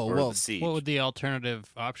fight. Oh, well, the siege. What would the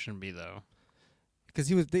alternative option be though? Because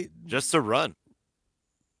he was just to run.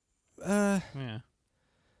 Yeah.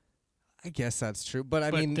 I guess that's true, but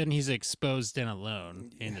I mean, then he's exposed and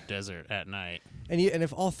alone in the desert at night. And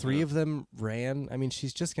if all three of them ran, I mean,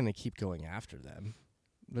 she's just gonna keep going after them.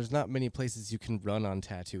 There's not many places you can run on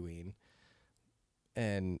Tatooine,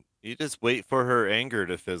 and you just wait for her anger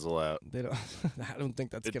to fizzle out. They don't. I don't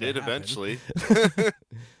think that's gonna happen. It did eventually.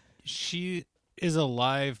 She is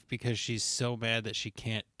alive because she's so mad that she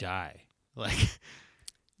can't die. Like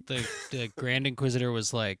the Grand Inquisitor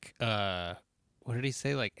was like, what did he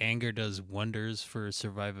say? Like anger does wonders for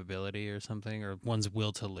survivability or something, or one's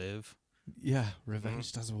will to live. Yeah,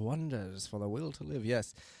 revenge does wonders for the will to live.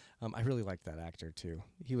 Yes, I really liked that actor too.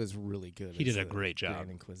 He was really good. He did a great job.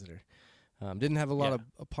 Grand Inquisitor. Didn't have a lot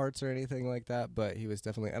of parts or anything like that, but he was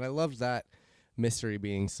definitely. And I loved that mystery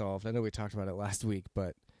being solved. I know we talked about it last week,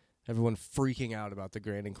 but everyone freaking out about the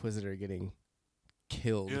Grand Inquisitor getting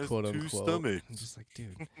killed, quote unquote. I'm just like,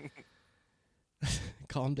 dude,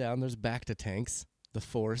 calm down. There's back to tanks. The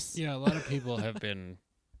Force. Yeah, a lot of people have been.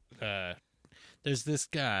 There's this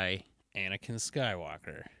guy, Anakin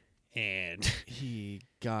Skywalker, and he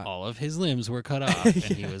got all of his limbs were cut off, and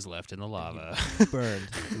he was left in the lava, burned,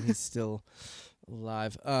 and he's still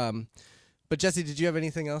alive. But Jesse, did you have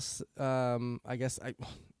anything else? I guess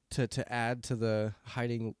to add to the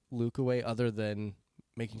hiding Luke away, other than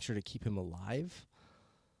making sure to keep him alive.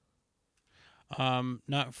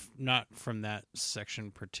 Not from that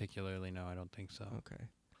section particularly. No, I don't think so.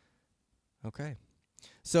 Okay.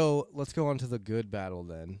 So let's go on to the good battle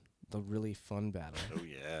then. The really fun battle. Oh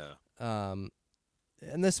yeah.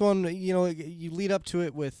 And this one, you lead up to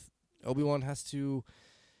it with Obi-Wan has to,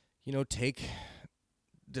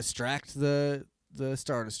 distract the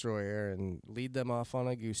Star Destroyer and lead them off on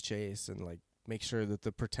a goose chase and like make sure that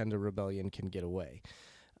the Pretender Rebellion can get away.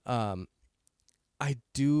 I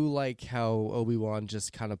do like how Obi-Wan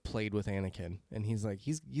just kind of played with Anakin, and he's like,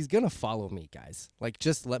 he's gonna follow me, guys. Like,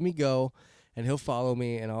 just let me go, and he'll follow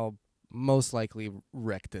me, and I'll most likely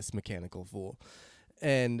wreck this mechanical fool.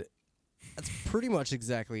 And that's pretty much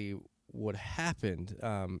exactly what happened.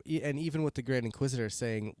 And even with the Grand Inquisitor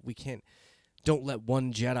saying, don't let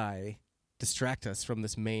one Jedi distract us from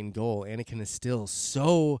this main goal, Anakin is still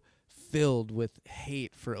so filled with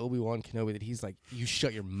hate for Obi-Wan Kenobi that he's like, you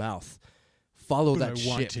shut your mouth. Follow that ship. I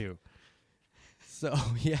want to. So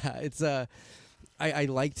yeah, it's I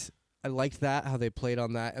liked that, how they played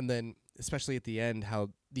on that, and then especially at the end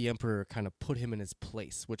how the Emperor kind of put him in his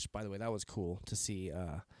place, which by the way that was cool to see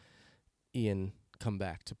Ian come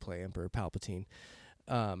back to play Emperor Palpatine.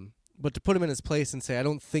 But to put him in his place and say, I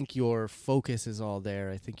don't think your focus is all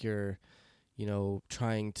there. I think you're,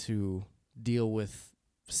 trying to deal with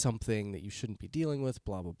something that you shouldn't be dealing with,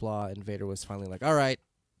 blah blah blah. And Vader was finally like, all right,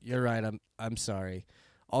 you're right. I'm sorry.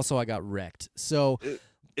 Also, I got wrecked. So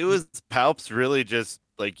it was Palps really just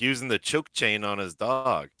like using the choke chain on his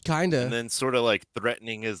dog, kind of, and then sort of like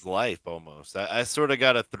threatening his life almost. I sort of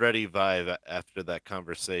got a threaty vibe after that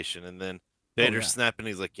conversation, and then Vader snapping.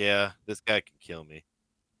 He's like, "Yeah, this guy can kill me."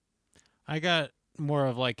 I got more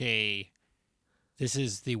of like this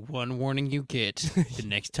is the one warning you get. The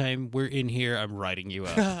next time we're in here, I'm writing you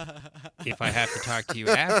up. If I have to talk to you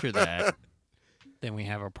after that, then we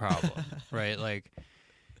have a problem, right? Like,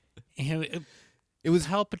 it was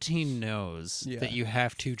Palpatine knows that you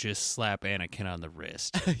have to just slap Anakin on the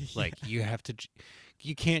wrist. Like, you have to,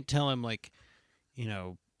 you can't tell him like,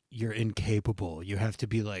 you're incapable. You have to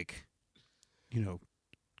be like,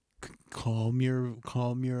 calm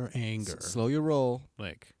your anger, slow your roll.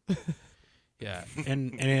 Like, yeah.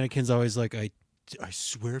 And Anakin's always like, I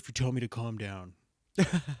swear if you tell me to calm down.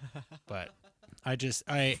 But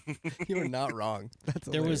you were not wrong. That's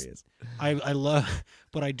hilarious.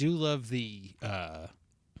 But I do love the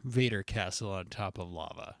Vader castle on top of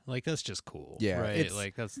lava. Like, that's just cool. Yeah, right.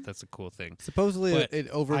 Like that's a cool thing. Supposedly, it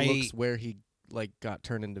overlooks where he like got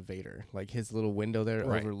turned into Vader. Like his little window there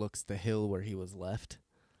overlooks the hill where he was left.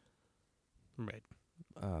 Right.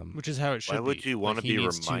 Which is how it should be. Why would you want to be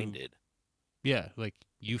reminded? Yeah, like,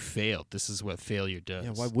 you failed. This is what failure does.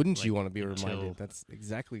 Yeah, why wouldn't you want to be reminded? That's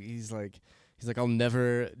exactly. He's like, I'll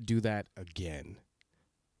never do that again.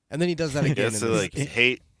 And then he does that again. So like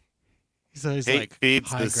hate. So he's hate like,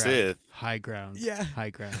 feeds the Sith. High ground. Yeah,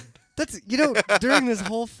 high ground. That's during this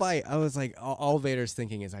whole fight, I was like, all Vader's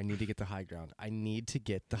thinking is, I need to get the high ground. I need to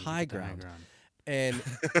get the high ground. And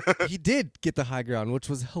he did get the high ground, which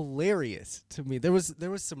was hilarious to me. There was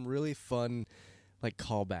some really fun like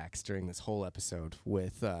callbacks during this whole episode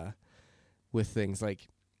with things like,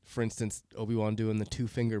 for instance, Obi-Wan doing the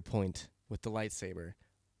 2-finger point with the lightsaber.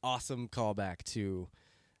 Awesome callback to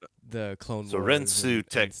the Clone Wars. So Rensu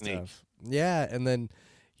technique. And stuff. Yeah, and then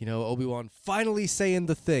Obi-Wan finally saying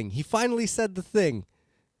the thing. He finally said the thing.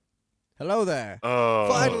 Hello there. Oh,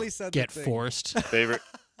 finally said the thing. Get forced.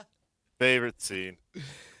 Favorite scene.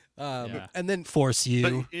 And then force you.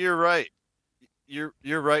 But you're right.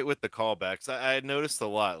 You're right with the callbacks. I noticed a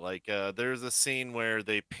lot. Like there's a scene where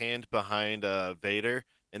they panned behind Vader,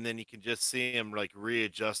 and then you can just see him like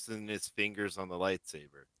readjusting his fingers on the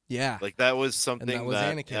lightsaber. Yeah, like that was something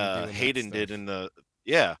that Hayden did in the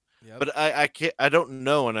Yep. But I don't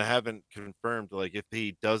know, and I haven't confirmed like if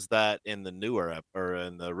he does that in the newer or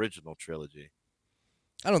in the original trilogy.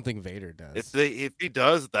 I don't think Vader does. If he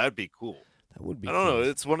does, that'd be cool. That would be. I don't know.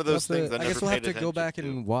 It's one of those things. I guess we'll have to go back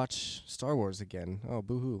and watch Star Wars again. Oh,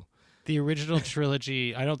 boo-hoo. The original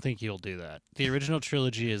trilogy, I don't think you'll do that. The original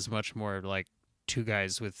trilogy is much more like two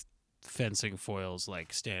guys with fencing foils,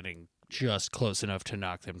 like standing just close enough to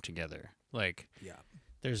knock them together. Like,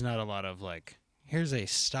 there's not a lot of like, here's a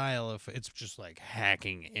style of. It's just like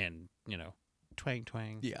hacking and twang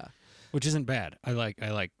twang. Yeah, which isn't bad. I like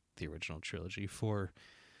the original trilogy. For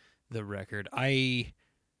the record, I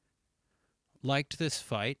liked this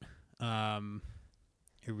fight. I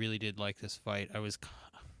really did like this fight.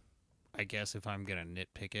 I guess if I'm gonna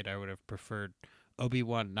nitpick it, I would have preferred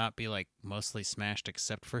Obi-Wan not be like mostly smashed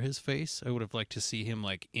except for his face. I would have liked to see him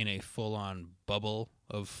like in a full-on bubble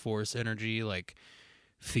of Force energy, like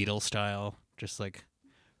fetal style. Just like,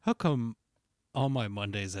 how come all my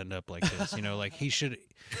Mondays end up like this? You know, like he should.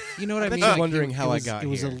 You know what I mean? Like, like, wondering how I got here.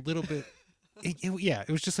 It was a little bit. Yeah,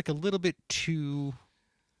 it was just like a little bit too.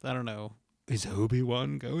 I don't know. Is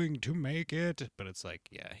Obi-Wan going to make it? But it's like,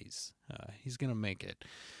 yeah, he's gonna make it.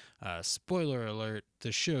 Spoiler alert,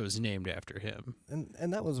 the show's named after him.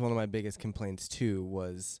 And that was one of my biggest complaints, too,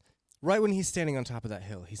 was right when he's standing on top of that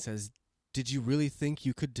hill, he says, "Did you really think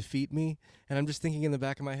you could defeat me?" And I'm just thinking in the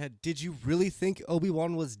back of my head, did you really think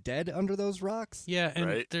Obi-Wan was dead under those rocks? Yeah, and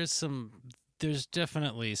right? there's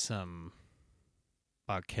definitely some...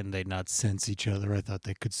 can they not sense each other? I thought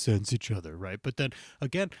they could sense each other, right? But then,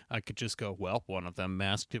 again, I could just go, well, one of them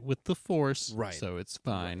masked it with the Force, right? So it's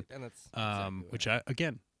fine. Right. And that's exactly which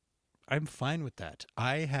I'm fine with that.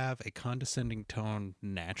 I have a condescending tone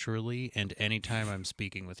naturally, and anytime I'm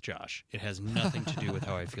speaking with Josh, it has nothing to do with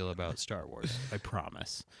how I feel about Star Wars. I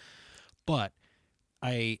promise. But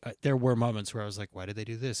there were moments where I was like, why did they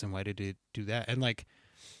do this and why did they do that? And like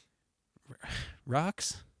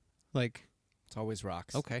rocks, like it's always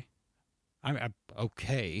rocks. Okay, I'm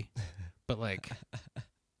okay, but like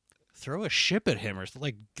throw a ship at him or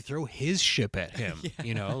like throw his ship at him. Yeah.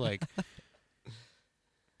 You know, like.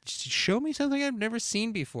 Show me something I've never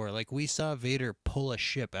seen before. Like we saw Vader pull a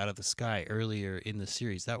ship out of the sky earlier in the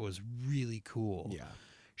series. That was really cool. Yeah.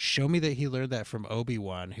 Show me that he learned that from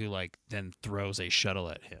Obi-Wan, who like then throws a shuttle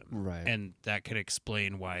at him. Right. And that could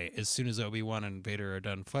explain why as soon as Obi-Wan and Vader are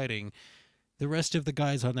done fighting, the rest of the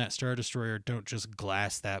guys on that Star Destroyer don't just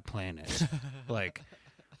glass that planet. Like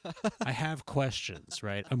I have questions,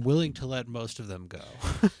 right? I'm willing to let most of them go.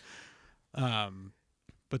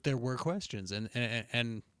 But there were questions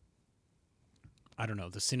and I don't know,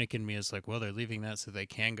 the cynic in me is like, well, they're leaving that so they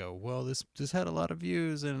can go, well, this had a lot of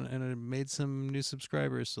views and it made some new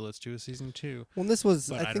subscribers, so let's do a season 2. Well, this was,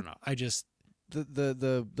 but I don't know. I just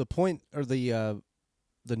the point or the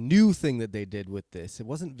new thing that they did with this, it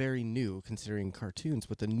wasn't very new considering cartoons,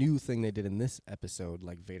 but the new thing they did in this episode,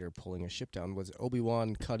 like Vader pulling a ship down, was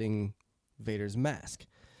Obi-Wan cutting Vader's mask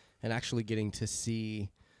and actually getting to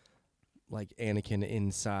see like Anakin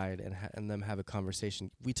inside and them have a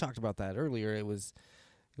conversation. We talked about that earlier. It was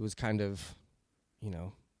kind of,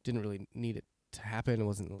 didn't really need it to happen. It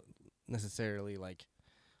wasn't necessarily like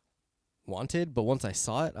wanted, but once I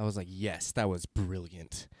saw it, I was like, yes, that was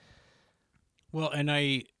brilliant. Well, and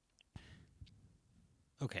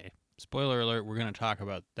okay, spoiler alert, we're going to talk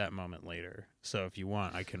about that moment later. So if you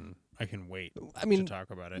want, I can wait to talk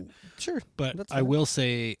about it. Sure. But I will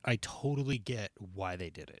say I totally get why they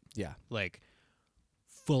did it. Yeah. Like,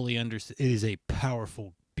 fully understand. It is a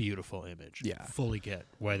powerful, beautiful image. Yeah. Fully get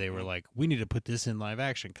why they were like, we need to put this in live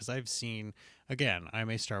action. Because I've seen, again, I'm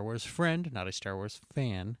a Star Wars friend, not a Star Wars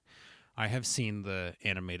fan. I have seen the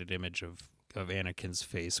animated image of Anakin's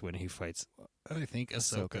face when he fights, I think,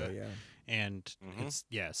 Ahsoka. Yeah. And it's,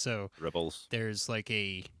 so Rebels. There's like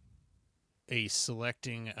a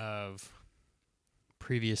selecting of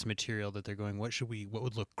previous material that they're going, what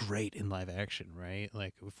would look great in live action, right?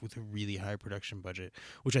 Like with a really high production budget,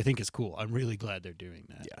 which I think is cool. I'm really glad they're doing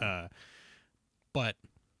that. Yeah. But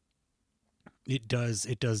it does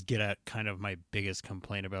get at kind of my biggest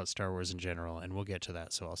complaint about Star Wars in general, and we'll get to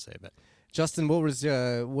that, so I'll save it. Justin,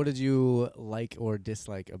 what did you like or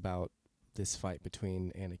dislike about this fight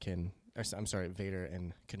between Vader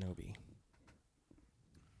and Kenobi?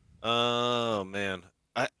 Oh man,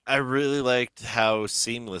 I really liked how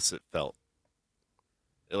seamless it felt.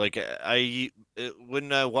 Like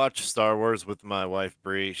when I watch Star Wars with my wife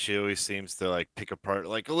Bree, she always seems to like pick apart.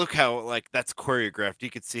 Like, look how like that's choreographed. You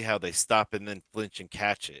could see how they stop and then flinch and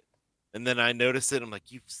catch it. And then I notice it. I'm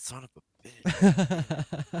like, you son of a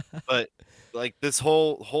bitch. But like this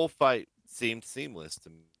whole fight seemed seamless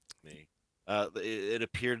to me. It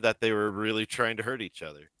appeared that they were really trying to hurt each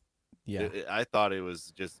other. Yeah, I thought it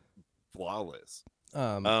was just flawless.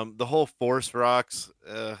 The whole Force rocks.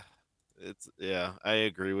 I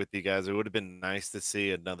agree with you guys. It would have been nice to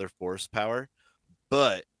see another Force power,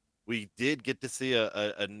 but we did get to see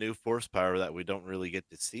a new Force power that we don't really get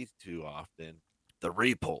to see too often. The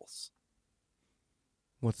repulse.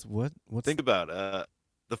 What's Think about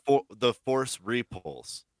the Force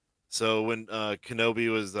repulse. So when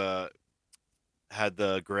Kenobi was had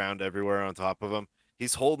the ground everywhere on top of him,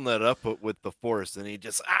 he's holding that up with the Force, and he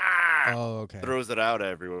just throws it out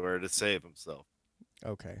everywhere to save himself.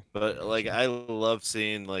 Okay. But like I love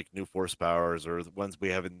seeing like new force powers or the ones we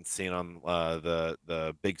haven't seen on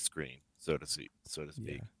the big screen, so to speak.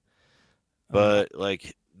 Yeah. But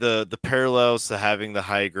like the parallels to having the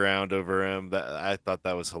high ground over him, that I thought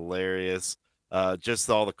that was hilarious. Just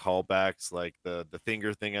all the callbacks, like the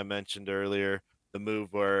finger thing I mentioned earlier, the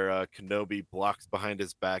move where Kenobi blocks behind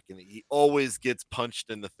his back and he always gets punched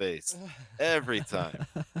in the face every time.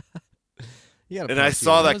 And I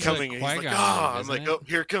saw that coming, and he's like, "Ah!" I'm like, "Oh,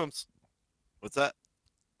 here it comes." What's that?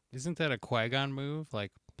 Isn't that a Qui-Gon move?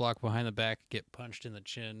 Like block behind the back, get punched in the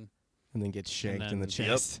chin, and then get shanked in the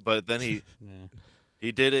chest. Yep, but then he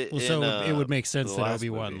he did it. Well, in, so it would make sense that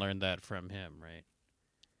Obi-Wan learned that from him, right?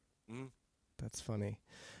 Mm-hmm. That's funny.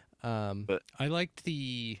 But I liked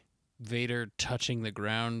the Vader touching the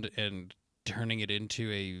ground and turning it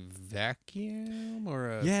into a vacuum or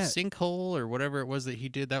a sinkhole or whatever it was that he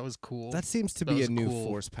did. That was cool. That seems to be a new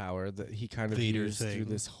force power that he kind of used through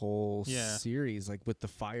this whole series, like with the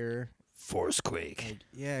fire. Force quake.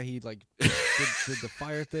 Like, he like did the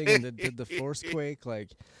fire thing and then did the force quake.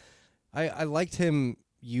 Like, I liked him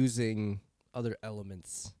using other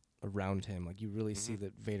elements around him. Like, you really see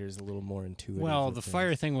that Vader's a little more intuitive. Well, the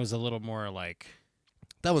fire thing was a little more like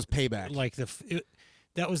that was payback. Like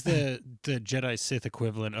that was the Jedi Sith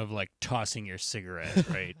equivalent of like tossing your cigarette,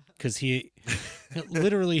 right? Because he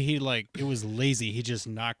it was lazy. He just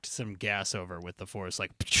knocked some gas over with the force,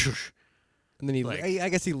 like. And then I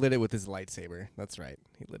guess he lit it with his lightsaber. That's right.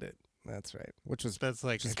 He lit it. That's right. That's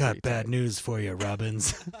like, I got bad news for you,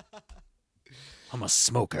 Robbins. I'm a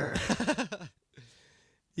smoker.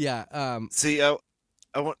 Yeah. See, I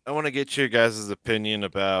want to get your guys' opinion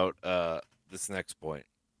about this next point.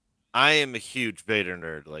 I am a huge Vader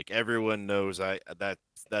nerd. Like everyone knows,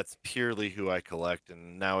 that's purely who I collect,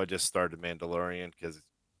 and now I just started Mandalorian because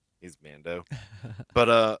he's Mando.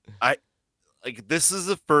 But this is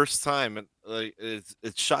the first time, and like it's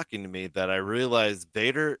shocking to me that I realized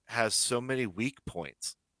Vader has so many weak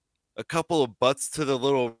points. A couple of butts to the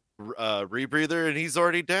little rebreather, and he's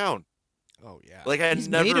already down. Oh yeah, like I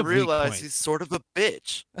never realized he's sort of a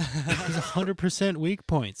bitch. He's 100% weak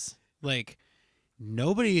points. Like.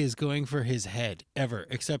 Nobody is going for his head ever,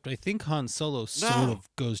 except I think Han Solo sort of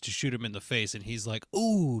goes to shoot him in the face, and he's like,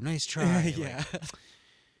 "Ooh, nice try." Yeah. Like,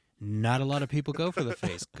 not a lot of people go for the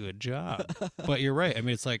face. Good job. But you're right. I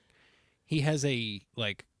mean, it's like he has a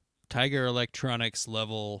like Tiger Electronics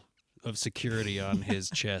level of security on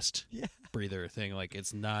his chest breather thing. Like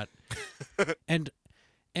it's not. And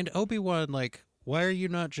Obi-Wan, like, why are you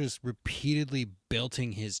not just repeatedly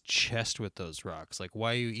belting his chest with those rocks? Like,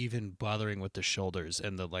 why are you even bothering with the shoulders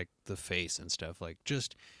and the face and stuff? Like,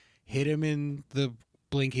 just hit him in the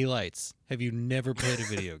blinky lights. Have you never played a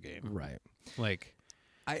video game? Right. Like,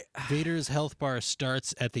 Vader's health bar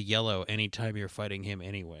starts at the yellow anytime you're fighting him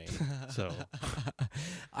anyway. So,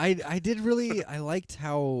 I liked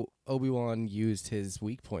how Obi-Wan used his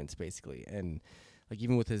weak points basically, and. Like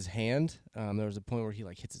even with his hand, there was a point where he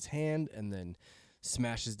like hits his hand and then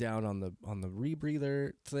smashes down on the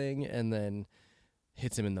rebreather thing, and then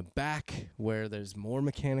hits him in the back where there's more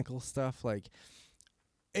mechanical stuff. Like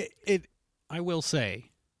it. I will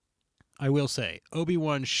say,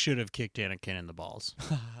 Obi-Wan should have kicked Anakin in the balls,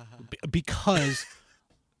 because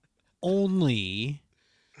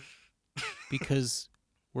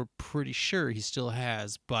we're pretty sure he still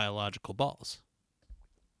has biological balls.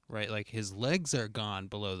 Right, like his legs are gone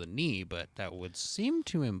below the knee, but that would seem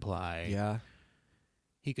to imply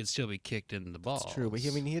he could still be kicked in the balls. That's true, but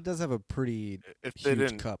he does have a pretty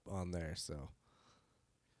huge cup on there, so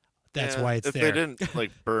that's why it's there. If they didn't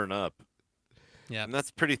like burn up, and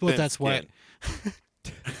that's pretty thin. Well, that's skin. why.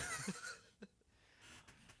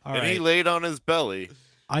 All right. He laid on his belly.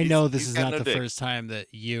 I know this is not the first time that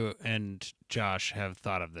you and Josh have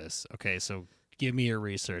thought of this. Okay, so give me your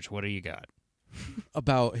research. What do you got?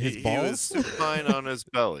 About his balls? He was supine on his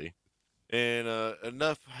belly and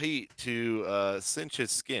enough heat to cinch his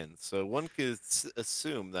skin. So one could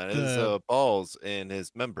assume that his balls and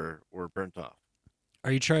his member were burnt off.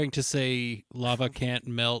 Are you trying to say lava can't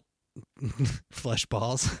melt flesh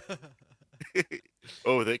balls?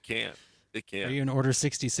 Oh, they can't. They can't. Are you an Order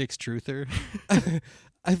 66 truther?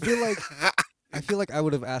 I feel like I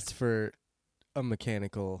would have asked for a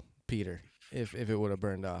mechanical Peter if it would have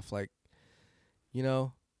burned off. Like, you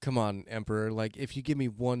know, come on, Emperor. Like, if you give me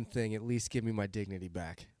one thing, at least give me my dignity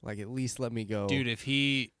back. Like, at least let me go. Dude, if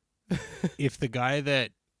the guy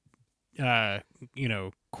that,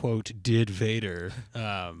 quote, did Vader,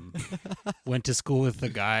 went to school with the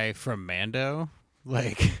guy from Mando,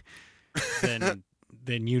 like, then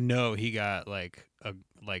he got, like,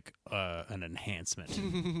 an enhancement.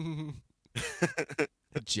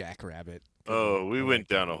 Jackrabbit. Oh, we went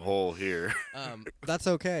down a hole here. That's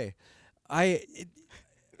okay.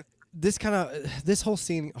 This whole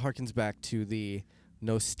scene harkens back to the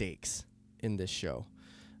no stakes in this show,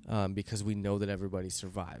 because we know that everybody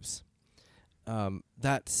survives.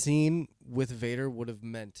 That scene with Vader would have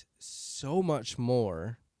meant so much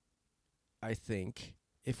more, I think,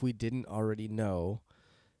 if we didn't already know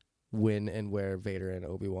when and where Vader and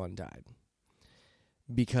Obi-Wan died.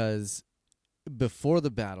 Because before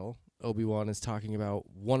the battle, Obi-Wan is talking about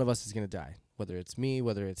one of us is going to die. Whether it's me,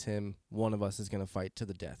 whether it's him, one of us is going to fight to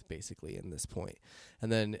the death, basically, in this point.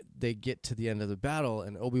 And then they get to the end of the battle,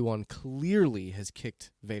 and Obi-Wan clearly has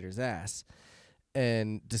kicked Vader's ass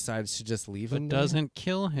and decides to just leave him there. But doesn't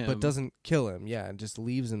kill him. But doesn't kill him, yeah, and just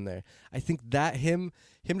leaves him there. I think that him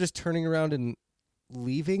just turning around and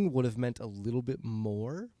leaving would have meant a little bit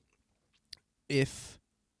more if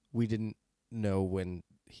we didn't know when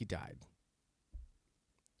he died.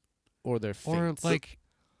 Or their fate. Or, like,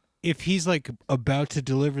 if he's, like, about to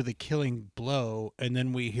deliver the killing blow, and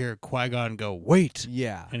then we hear Qui-Gon go, wait!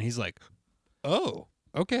 Yeah. And he's like, oh,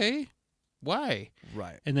 okay. Why?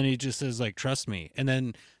 Right. And then he just says, like, trust me.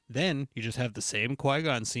 And then you just have the same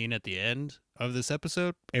Qui-Gon scene at the end of this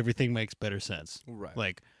episode. Everything makes better sense. Right.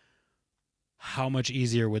 Like, how much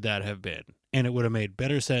easier would that have been? And it would have made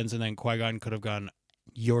better sense, and then Qui-Gon could have gone,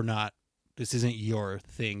 this isn't your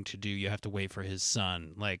thing to do. You have to wait for his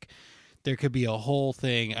son. Like, there could be a whole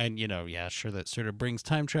thing, and, yeah, sure, that sort of brings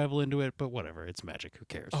time travel into it, but whatever. It's magic. Who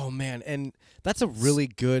cares? Oh, man, and that's a really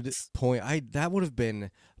good point. That would have been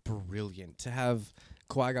brilliant to have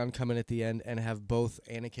Qui-Gon come in at the end and have both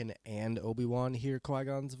Anakin and Obi-Wan hear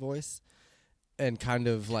Qui-Gon's voice and kind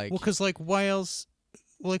of like... Well, because, like, why else...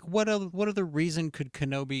 Like, what other reason could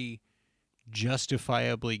Kenobi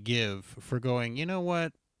justifiably give for going, you know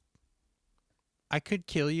what? I could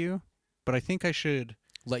kill you, but I think I should...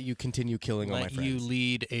 let you continue killing all my friends. Let you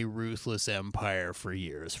lead a ruthless empire for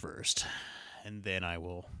years first, and then I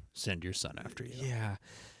will send your son after you. Yeah.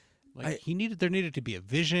 Like, there needed to be a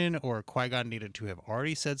vision, or Qui-Gon needed to have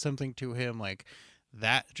already said something to him. Like,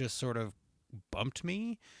 that just sort of bumped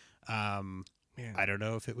me. I don't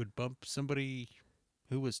know if it would bump somebody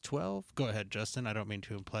who was 12. Go ahead, Justin. I don't mean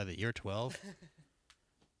to imply that you're 12.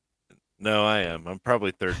 No, I am. I'm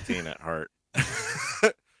probably 13 at heart.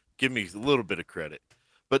 Give me a little bit of credit.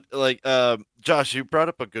 But, like, Josh, you brought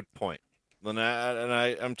up a good point. And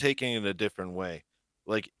I'm taking it a different way.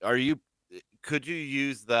 Like, could you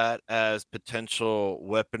use that as potential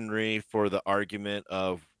weaponry for the argument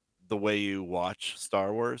of the way you watch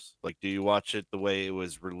Star Wars? Like, do you watch it the way it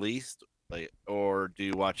was released? Like, or do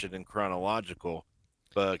you watch it in chronological?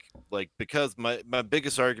 But, like, because my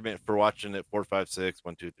biggest argument for watching it 4, 5, 6,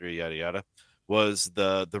 1, 2, 3, yada yada, was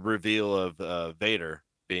the reveal of Vader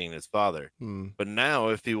being his father. But now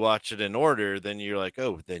if you watch it in order, then you're like,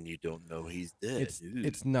 oh, then you don't know he's dead.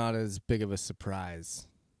 It's not as big of a surprise.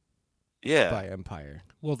 Yeah. By Empire.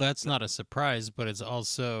 Well, that's not a surprise, but it's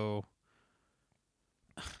also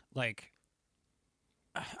like,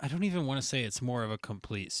 I don't even want to say it's more of a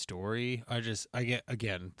complete story. I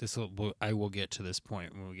will get to this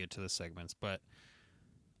point when we get to the segments, but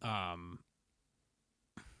I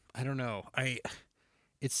don't know.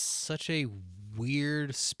 It's such a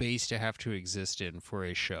weird space to have to exist in for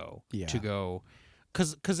a show. Yeah. To go,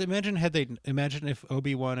 because imagine if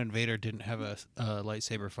Obi-Wan and Vader didn't have a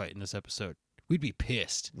lightsaber fight in this episode, we'd be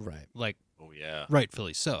pissed. Right. Like, oh yeah,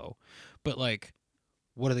 rightfully so. But, like,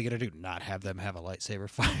 what are they gonna do? Not have them have a lightsaber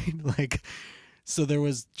fight? Like, so there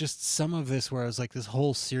was just some of this where I was like, this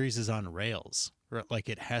whole series is on rails. Like,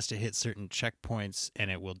 it has to hit certain checkpoints,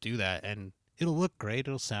 and it will do that, and it'll look great.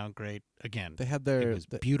 It'll sound great. Again, it was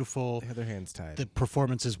beautiful. They had their hands tied. The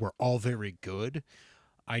performances were all very good.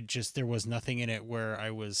 There was nothing in it where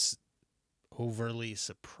I was overly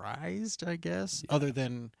surprised, I guess, other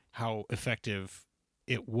than how effective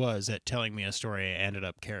it was at telling me a story I ended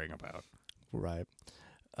up caring about. Right.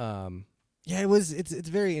 It's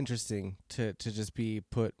very interesting to just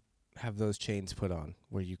have those chains put on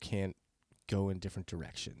where you can't go in different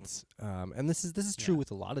directions. And this is true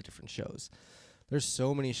with a lot of different shows. There's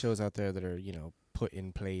so many shows out there that are, put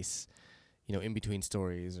in place, in between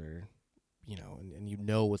stories, or,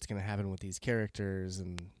 and what's going to happen with these characters.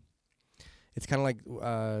 And it's kind of like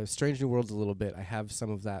Strange New Worlds a little bit. I have some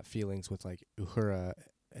of that feelings with, like, Uhura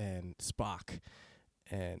and Spock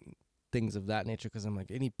and things of that nature, because I'm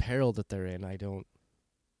like, any peril that they're in, I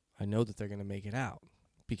know that they're going to make it out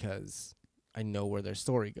because I know where their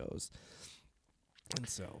story goes. And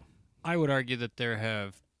so I would argue that there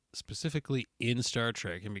have, specifically in Star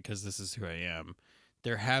Trek, and because this is who I am,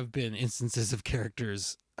 there have been instances of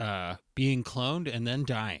characters being cloned and then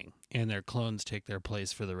dying, and their clones take their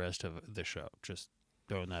place for the rest of the show. Just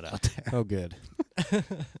throwing that out there. Oh, good.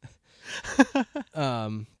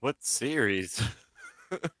 What series?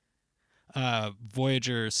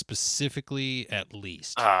 Voyager specifically, at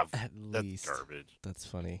least. At that's least. garbage. That's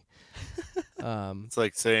funny. It's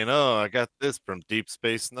like saying, "Oh, I got this from Deep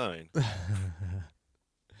Space Nine."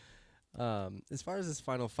 As far as this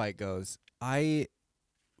final fight goes, I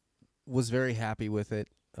was very happy with it.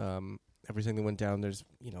 Everything that went down, there's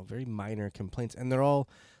very minor complaints, and they're all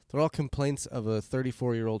complaints of a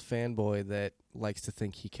 34-year-old fanboy that likes to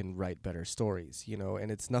think he can write better stories,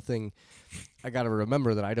 and it's nothing. I got to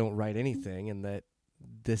remember that I don't write anything, and that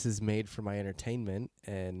this is made for my entertainment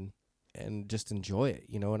and just enjoy it,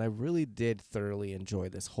 and I really did thoroughly enjoy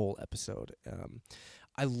this whole episode.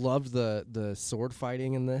 I loved the sword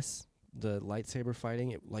fighting in this, the lightsaber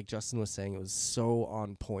fighting. Like Justin was saying, it was so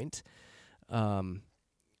on point.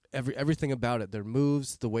 Everything about it, their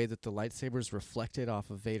moves, the way that the lightsabers reflected off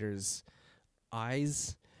of Vader's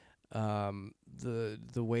eyes, the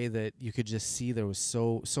way that you could just see there was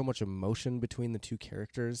so much emotion between the two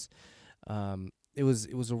characters. It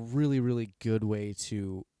was a really, really good way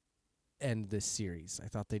to end this series. I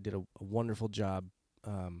thought they did a wonderful job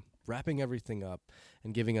wrapping everything up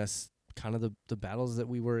and giving us kind of the battles that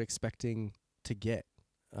we were expecting to get.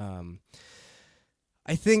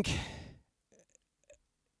 I think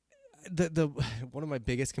the one of my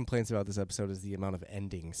biggest complaints about this episode is the amount of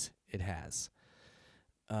endings it has.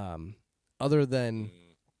 Other than,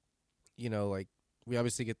 like we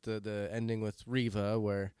obviously get the ending with Reva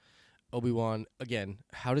where Obi-Wan, again,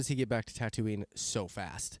 how does he get back to Tatooine so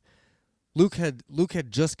fast? Luke had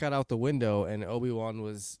just got out the window and Obi-Wan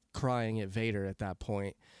was crying at Vader at that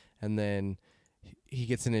point, and then he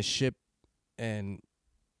gets in his ship and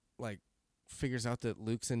like figures out that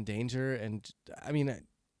Luke's in danger. And I mean,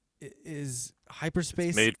 is hyperspace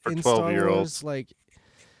it's made for in Star 12-year-olds? Wars like,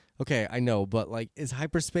 okay, I know, but like, is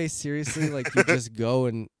hyperspace seriously like you just go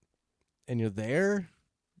and you're there?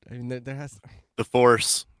 I mean, there has The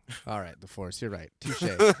Force. All right, the Force. You're right. Touche.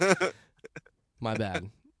 My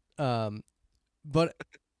bad. But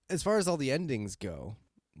as far as all the endings go,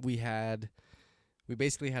 we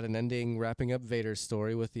basically had an ending wrapping up Vader's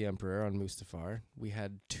story with the Emperor on Mustafar. We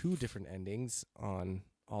had 2 different endings on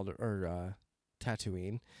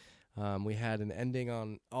Tatooine. We had an ending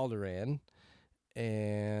on Alderaan,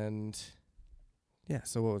 and yeah.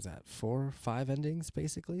 So what was that? 4, 5 endings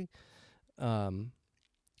basically.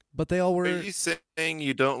 But they all were. Are you saying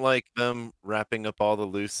you don't like them wrapping up all the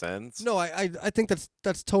loose ends? No, I think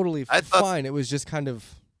that's totally fine. It was just kind of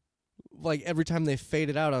like every time they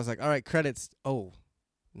faded out, I was like, all right, credits. Oh,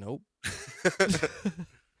 nope.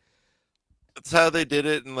 That's how they did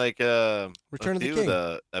it in like Return of the King,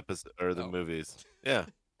 the episode or the movies. Yeah.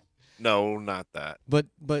 No, not that. But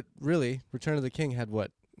really, Return of the King had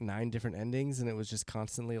what, 9 different endings, and it was just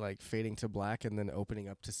constantly like fading to black and then opening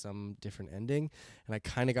up to some different ending, and I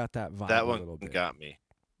kind of got that vibe. That a one little bit. got me.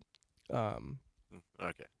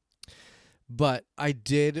 Okay. But I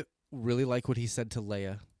did really like what he said to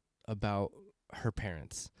Leia about her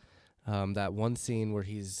parents. That one scene where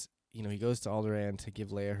he goes to Alderaan to give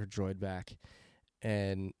Leia her droid back,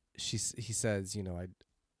 and he says,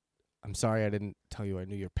 I'm sorry I didn't tell you I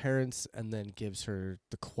knew your parents, and then gives her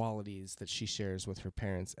the qualities that she shares with her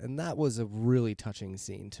parents. And that was a really touching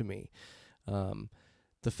scene to me.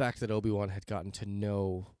 The fact that Obi-Wan had gotten to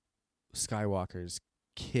know Skywalker's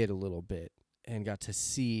kid a little bit and got to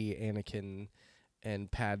see Anakin and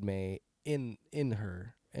Padme in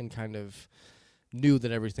her, and kind of knew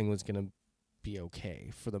that everything was going to be okay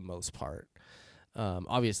for the most part.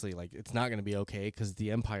 Obviously, like, it's not going to be okay because the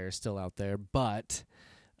Empire is still out there, but...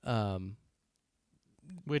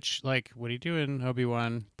 Which, like, what are you doing,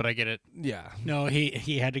 Obi-Wan? But I get it. Yeah. No,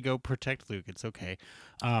 he had to go protect Luke. It's okay.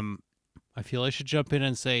 I feel I should jump in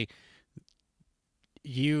and say,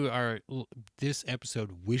 this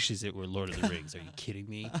episode wishes it were Lord of the Rings. Are you kidding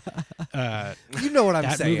me? You know what I'm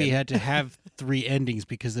saying. That movie had to have 3 endings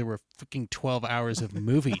because there were freaking 12 hours of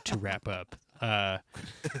movie to wrap up.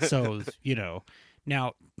 So,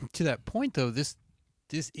 now to that point though, this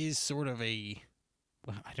is sort of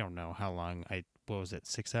I don't know how long. What was it?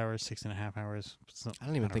 6 hours, 6.5 hours? I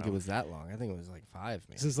don't even think it was that long. I think it was like 5.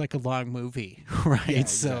 Maybe. This is like a long movie, right? Yeah,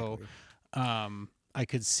 So, exactly. I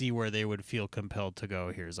could see where they would feel compelled to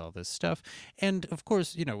go, here's all this stuff. And of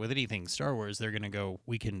course, with anything Star Wars, they're going to go,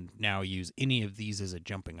 we can now use any of these as a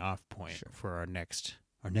jumping off point for our next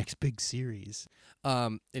big series.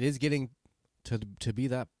 It is getting to be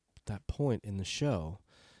that point in the show.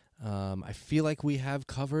 I feel like we have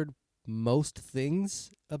covered most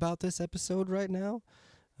things about this episode right now.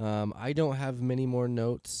 I don't have many more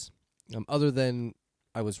notes other than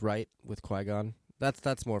I was right with Qui-Gon.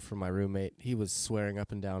 That's more from my roommate. He was swearing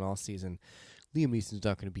up and down all season. Liam Neeson's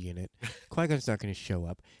not going to be in it. Qui-Gon's not going to show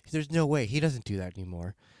up. There's no way. He doesn't do that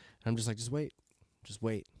anymore. And I'm just like, just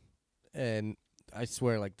wait. And I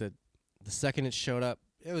swear, like the second it showed up,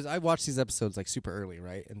 I watched these episodes like super early,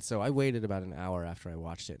 right? And so I waited about an hour after I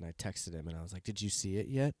watched it, and I texted him, and I was like, "Did you see it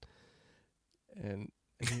yet?" And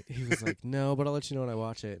he was like, "No, but I'll let you know when I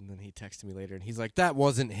watch it." And then he texted me later, and he's like, "That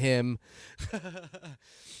wasn't him,"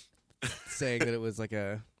 saying that it was like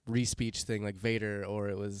a re-speech thing, like Vader, or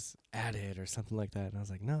it was added or something like that. And I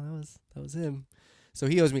was like, "No, that was him." So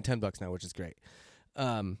he owes me $10 now, which is great.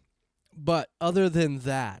 But other than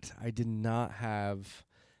that, I did not have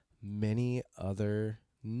many other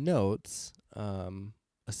notes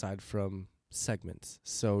aside from segments.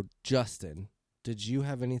 So, Justin, did you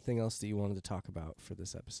have anything else that you wanted to talk about for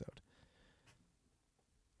this episode?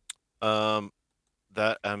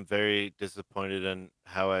 That I'm very disappointed in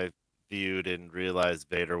how I viewed and realized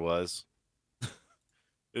Vader was.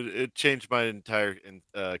 It changed my entire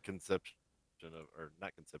conception of, or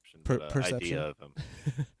not conception, but idea of him.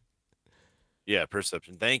 Yeah,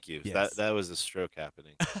 perception. Thank you. Yes. That was a stroke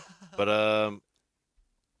happening. But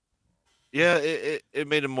yeah, it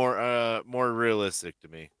made him more realistic to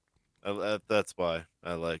me. That's why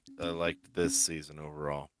I liked this season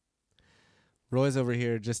overall. Roy's over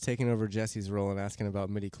here just taking over Jesse's role and asking about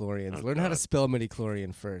midichlorians. Learn how to spell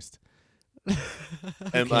midichlorian first.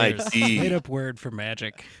 M-I-D. Made up word for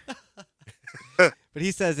magic. But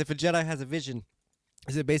he says if a Jedi has a vision,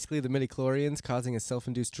 is it basically the midichlorians causing a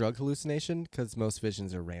self-induced drug hallucination? Because most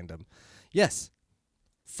visions are random. Yes.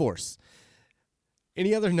 Force.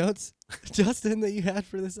 Any other notes, Justin, that you had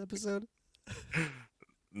for this episode?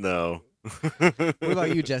 No. What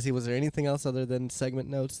about you, Jesse? Was there anything else other than segment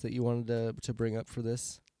notes that you wanted to bring up for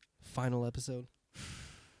this final episode?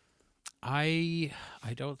 I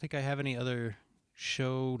don't think I have any other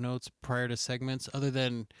show notes prior to segments other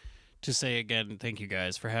than to say again, thank you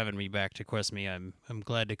guys for having me back to Quest Me. I'm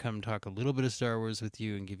glad to come talk a little bit of Star Wars with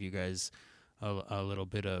you and give you guys a little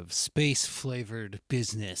bit of space-flavored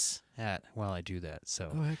business while I do that. So,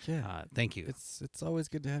 heck yeah. Thank you. It's always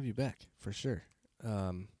good to have you back, for sure.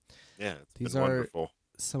 Yeah, these been wonderful. Are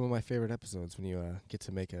some of my favorite episodes when you get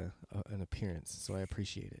to make an appearance, so I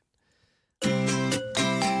appreciate it.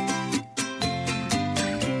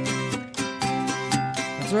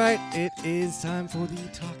 That's right. It is time for the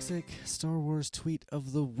Toxic Star Wars Tweet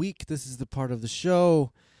of the Week. This is the part of the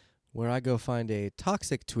show where I go find a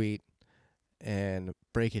toxic tweet and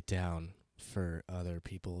break it down for other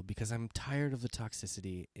people because I'm tired of the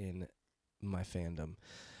toxicity in my fandom.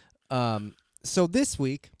 So this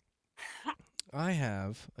week, I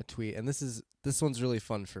have a tweet, and this one's really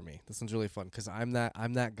fun for me. This one's really fun because I'm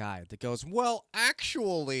that guy that goes, well,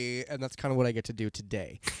 actually, and that's kind of what I get to do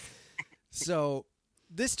today. So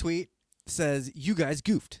this tweet says, you guys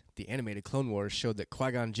goofed. The animated Clone Wars showed that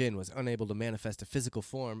Qui-Gon Jinn was unable to manifest a physical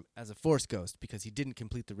form as a Force ghost because he didn't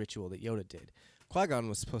complete the ritual that Yoda did. Qui-Gon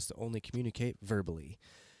was supposed to only communicate verbally.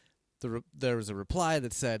 There was a reply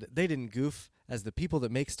that said, they didn't goof, as the people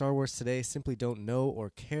that make Star Wars today simply don't know or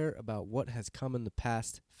care about what has come in the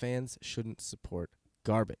past. Fans shouldn't support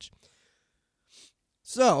garbage.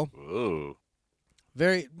 So, Ooh.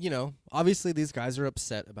 very, obviously these guys are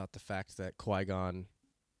upset about the fact that Qui-Gon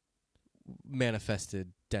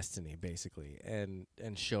manifested destiny, basically, and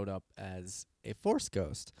showed up as a Force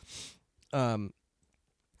ghost. And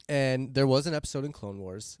there was an episode in Clone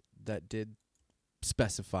Wars that did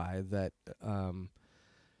specify that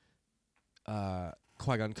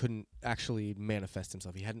Qui-Gon couldn't actually manifest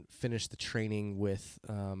himself. He hadn't finished the training with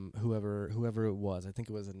whoever it was. I think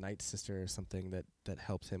it was a Night Sister or something that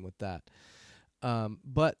helped him with that.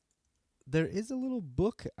 But there is a little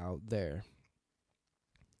book out there.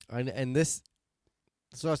 And this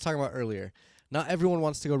is what I was talking about earlier. Not everyone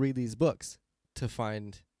wants to go read these books to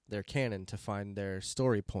find their canon, to find their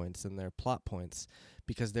story points and their plot points,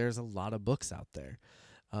 because there's a lot of books out there.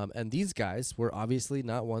 And these guys were obviously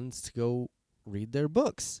not ones to go read their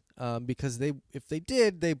books, because if they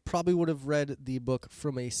did, they probably would have read the book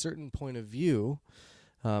from a certain point of view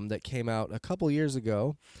that came out a couple years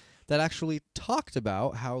ago that actually talked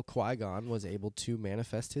about how Qui-Gon was able to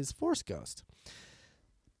manifest his Force ghost.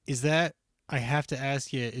 Is that, I have to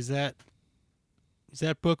ask you, is that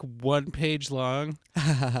book 1 page long?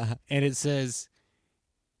 And it says,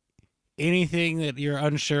 anything that you're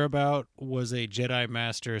unsure about was a Jedi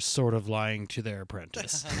Master sort of lying to their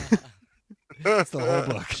apprentice. It's the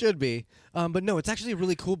whole book. Should be. But no, it's actually a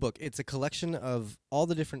really cool book. It's a collection of all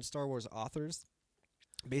the different Star Wars authors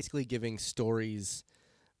basically giving stories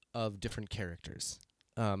of different characters.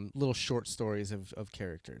 Little short stories of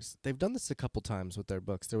characters. They've done this a couple times with their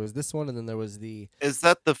books. There was this one, and then there was the... Is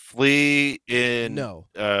that the flea in... No.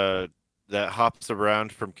 That hops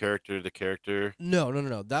around from character to character?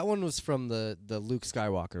 No. That one was from the Luke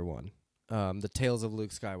Skywalker one. The Tales of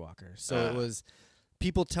Luke Skywalker. So it was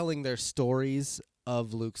people telling their stories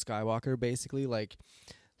of Luke Skywalker, basically. Like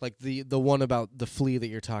the one about the flea that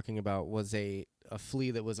you're talking about was a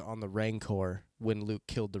flea that was on the Rancor when Luke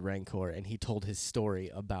killed the Rancor, and he told his story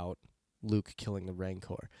about Luke killing the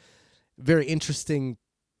Rancor. Very interesting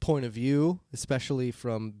point of view, especially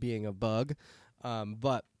from being a bug.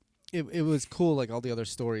 But it was cool. Like all the other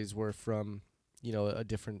stories were from, a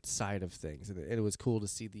different side of things, and it was cool to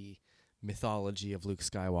see the mythology of Luke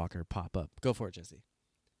Skywalker pop up. Go for it, Jesse.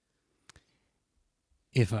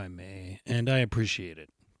 If I may, and I appreciate it,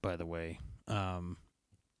 by the way.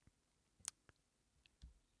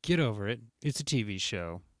 Get over it. It's a TV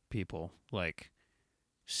show, people. Like,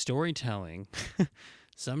 storytelling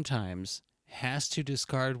sometimes has to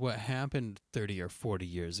discard what happened 30 or 40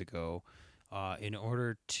 years ago in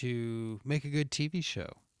order to make a good TV show.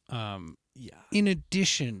 Yeah. In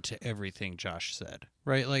addition to everything Josh said,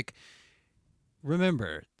 right? Like,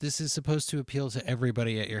 remember, this is supposed to appeal to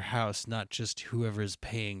everybody at your house, not just whoever's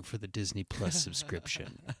paying for the Disney Plus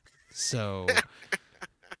subscription. So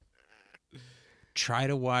try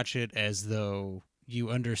to watch it as though you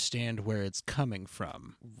understand where it's coming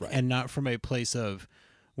from, right, and not from a place of,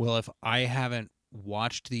 well, if I haven't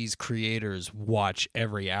watched these creators watch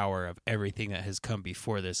every hour of everything that has come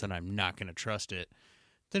before this and I'm not going to trust it,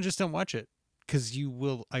 then just don't watch it, because you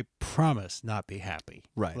will, I promise, not be happy.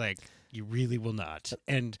 Right. Like, you really will not.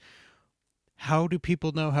 And how do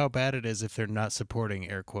people know how bad it is if they're not supporting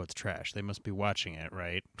air quotes trash? They must be watching it,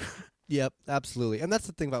 right? Yep, absolutely. And that's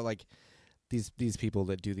the thing about, like, these people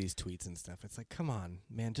that do these tweets and stuff. It's like, come on,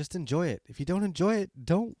 man, just enjoy it. If you don't enjoy it,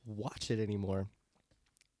 don't watch it anymore.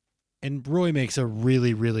 And Roy makes a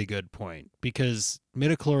really, really good point, because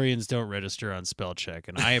midichlorians don't register on spell check,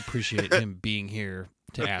 and I appreciate him being here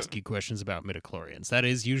to ask you questions about midichlorians. That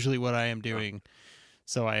is usually what I am doing.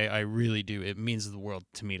 So I really do. It means the world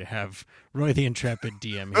to me to have Roy the Intrepid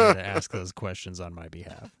DM here to ask those questions on my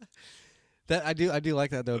behalf. That I do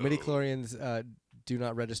like that, though. Midichlorians do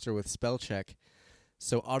not register with spell check,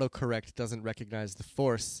 so autocorrect doesn't recognize the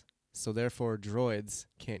Force, so therefore droids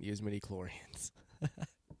can't use midichlorians.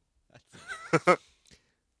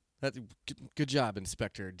 That's good job,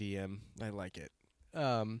 Inspector DM. I like it.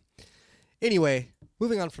 Anyway,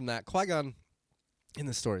 moving on from that, Qui-Gon in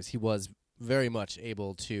the stories, he was very much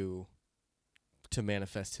able to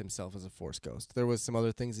manifest himself as a Force ghost. There was some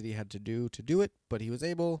other things that he had to do it, but he was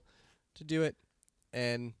able to do it,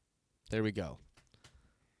 and there we go.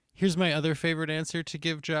 Here's my other favorite answer to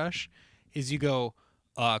give Josh, is you go,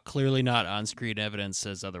 clearly not on-screen evidence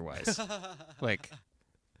says otherwise. Like,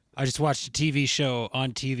 I just watched a TV show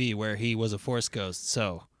on TV where he was a Force ghost,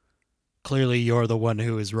 so clearly you're the one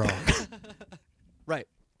who is wrong. Right.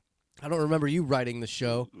 I don't remember you writing the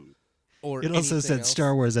show. Or it also said else.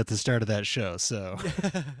 Star Wars at the start of that show, so.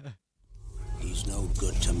 He's no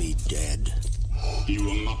good to me dead.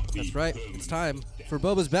 That's right. It's time for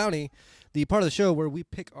Boba's Bounty, the part of the show where we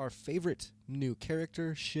pick our favorite new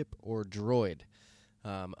character, ship, or droid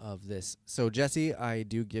of this. So, Jesse, I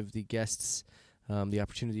do give the guests the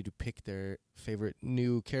opportunity to pick their favorite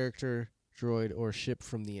new character, droid, or ship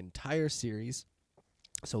from the entire series.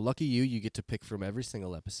 So, lucky you get to pick from every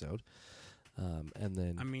single episode. And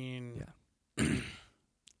then, I mean, yeah.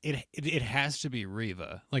 it has to be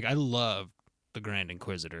Reva. Like, I love the Grand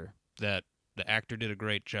Inquisitor. That the actor did a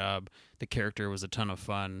great job. The character was a ton of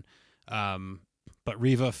fun. But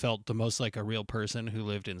Reva felt the most like a real person who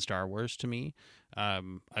lived in Star Wars to me.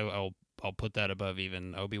 I'll put that above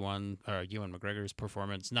even Obi-Wan or Ewan McGregor's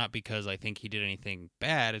performance. Not because I think he did anything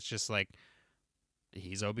bad. It's just like,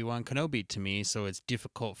 he's Obi-Wan Kenobi to me, so it's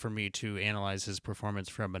difficult for me to analyze his performance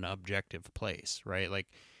from an objective place, right? Like,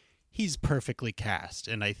 he's perfectly cast,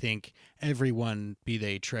 and I think everyone, be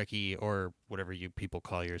they Trekkie or whatever you people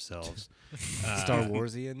call yourselves, Star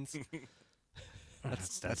Warsians.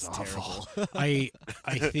 That's awful. I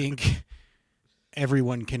think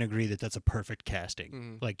everyone can agree that that's a perfect casting.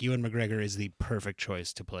 Mm-hmm. Like, Ewan McGregor is the perfect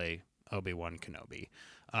choice to play Obi-Wan Kenobi,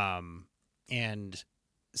 and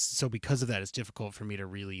so because of that, it's difficult for me to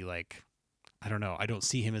really, like, I don't know. I don't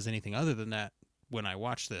see him as anything other than that when I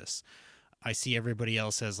watch this. I see everybody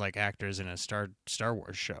else as, like, actors in a Star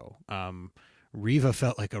Wars show. Reva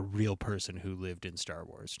felt like a real person who lived in Star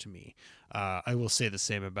Wars to me. I will say the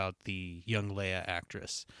same about the young Leia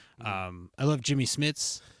actress. I love Jimmy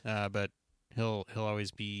Smits, but he'll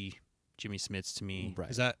always be Jimmy Smits to me. Right.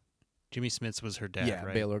 Is that Jimmy Smits was her dad, Yeah,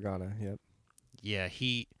 right? Bail Organa. Yep. Yeah,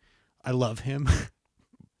 I love him,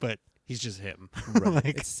 but he's just him. Right. Like,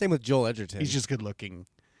 It's the same with Joel Edgerton. he's just good looking.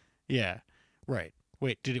 Yeah, right.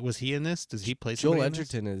 Wait, was he in this? Does he play Joel somebody in this?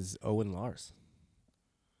 Edgerton is Owen Lars.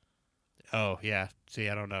 Oh yeah. See,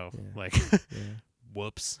 I don't know. Yeah. Like, Yeah.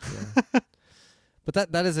 whoops. Yeah.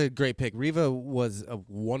 But that is a great pick. Reva was a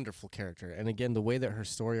wonderful character, and again, the way that her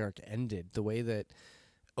story arc ended, the way that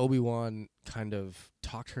Obi-Wan kind of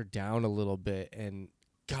talked her down a little bit, and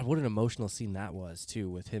God, what an emotional scene that was too,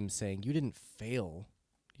 with him saying, "You didn't fail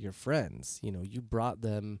your friends. You know, you brought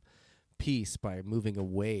them peace by moving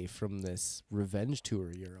away from this revenge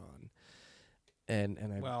tour you're on." And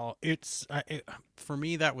Well, for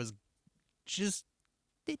me that was just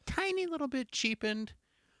a tiny little bit cheapened,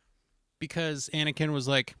 because Anakin was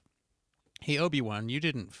like, "Hey, Obi-Wan, you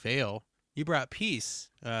didn't fail. You brought peace."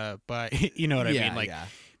 But you know what I mean? Like,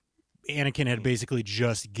 Anakin had basically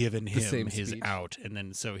just given him his speech. out, and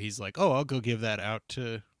then so he's like, "Oh, I'll go give that out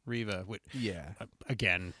to Reva." yeah,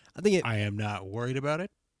 Again, I think I am not worried about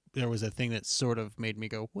it. There was a thing that sort of made me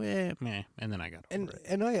go, "Well, meh," and then I got over it.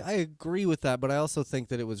 And I agree with that, but I also think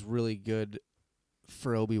that it was really good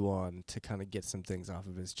for Obi-Wan to kind of get some things off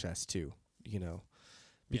of his chest too, you know.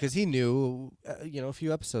 Because he knew, a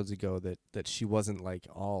few episodes ago that she wasn't like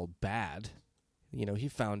all bad. You know, he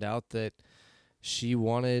found out that she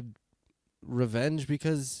wanted revenge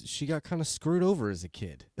because she got kind of screwed over as a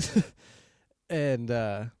kid, and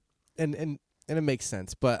it makes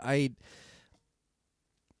sense. But I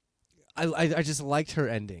just liked her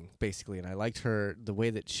ending basically, and I liked the way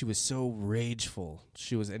that she was so rageful.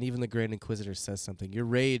 And even the Grand Inquisitor says something. Your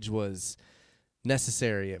rage was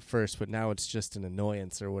necessary at first, but now it's just an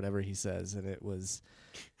annoyance or whatever he says, and it was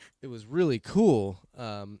really cool.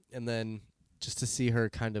 And then just to see her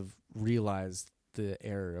kind of realize the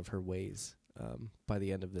error of her ways by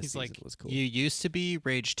the end of this season was cool. You used to be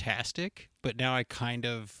rage-tastic, but now I kind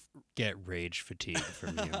of get rage fatigue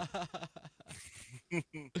from you.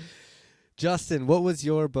 Justin, what was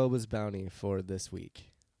your Boba's Bounty for this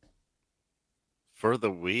week? For the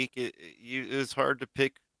week, it was hard to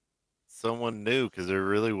pick someone new because there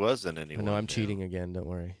really wasn't anyone. I know I'm new. cheating again. Don't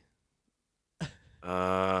worry.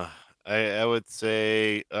 I would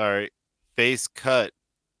say, all right, face cut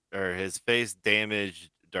or his face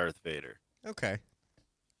damaged Darth Vader. Okay.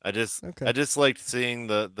 I just liked seeing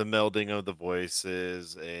the melding of the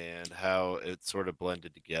voices and how it sort of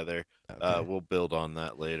blended together. Okay. We'll build on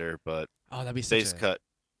that later, but That'd be face cut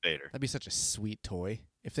Vader. That'd be such a sweet toy.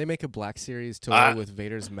 If they make a Black Series toy with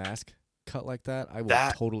Vader's mask cut like that, I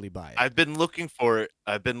will totally buy it. I've been looking for it.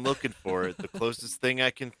 The closest thing I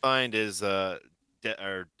can find is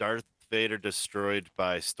Darth Vader destroyed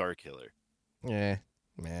by Starkiller. Yeah,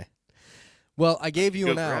 meh. Well, I gave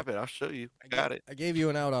you an out. Grab it. I'll show you. Got it. I gave you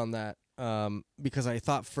an out on that because I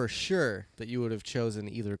thought for sure that you would have chosen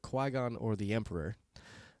either Qui-Gon or the Emperor.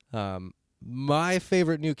 My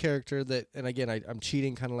favorite new character and again, I'm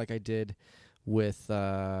cheating kind of like I did with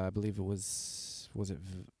I believe it was it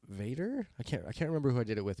Vader? I can't remember who I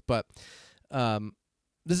did it with, but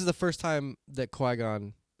this is the first time that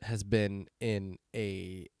Qui-Gon has been in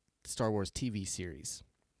a Star Wars TV series.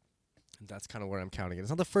 And that's kind of where I'm counting it. It's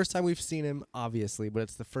not the first time we've seen him, obviously, but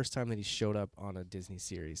it's the first time that he showed up on a Disney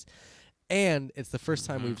series. And it's the first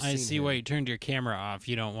time we've seen him. I see why you turned your camera off.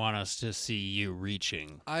 You don't want us to see you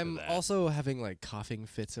reaching. I'm also having like coughing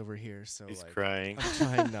fits over here, so he's like crying. I'm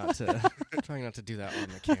trying not to do that on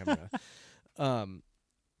the camera.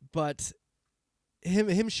 But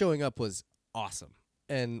him showing up was awesome.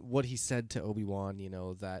 And what he said to Obi-Wan,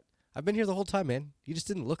 that I've been here the whole time, man. You just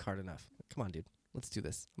didn't look hard enough. Come on, dude. Let's do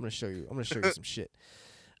this. I'm gonna show you some shit.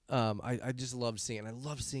 I just loved seeing it. I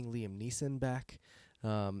love seeing Liam Neeson back.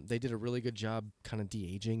 They did a really good job kind of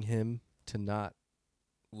de-aging him to not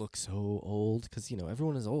look so old, because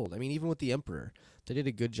everyone is old. I mean, even with the Emperor, they did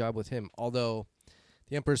a good job with him. Although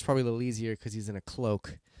the Emperor's probably a little easier because he's in a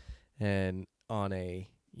cloak and on a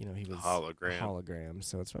he was hologram,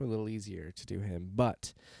 so it's probably a little easier to do him.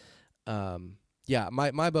 But yeah,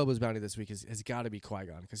 my Boba's Bounty this week has got to be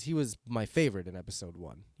Qui-Gon, because he was my favorite in Episode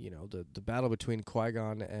 1. The battle between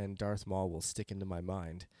Qui-Gon and Darth Maul will stick into my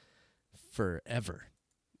mind forever.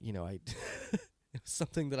 It was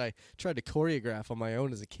something that I tried to choreograph on my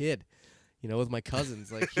own as a kid, with my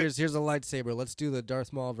cousins. Like, here's a lightsaber. Let's do the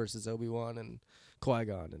Darth Maul versus Obi-Wan and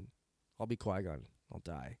Qui-Gon, and I'll be Qui-Gon. I'll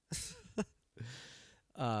die.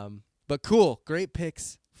 But cool. Great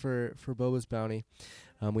picks for Boba's Bounty.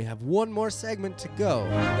 We have one more segment to go.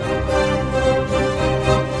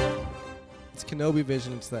 It's Kenobi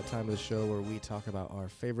Vision. It's that time of the show where we talk about our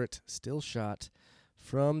favorite still shot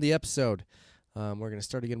from the episode. We're going to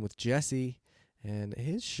start again with Jesse, and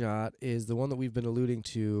his shot is the one that we've been alluding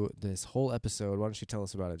to this whole episode. Why don't you tell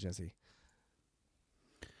us about it, Jesse?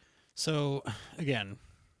 So, again,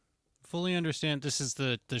 fully understand this is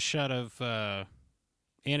the shot of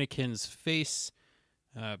Anakin's face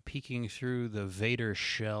peeking through the Vader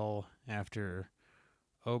shell after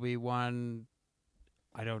Obi-Wan,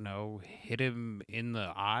 I don't know, hit him in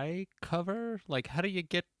the eye cover? Like, how do you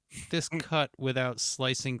get this cut without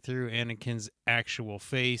slicing through Anakin's actual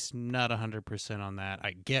face? Not 100% on that.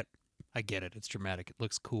 I get it. It's dramatic. It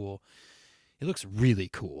looks cool. It looks really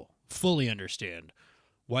cool. Fully understand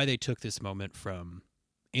why they took this moment from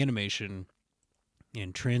animation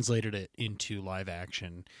and translated it into live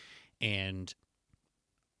action. And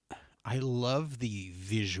I love the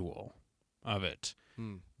visual of it.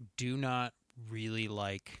 Do not really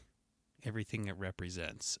like everything it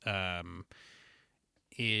represents.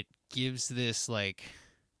 It gives this, like,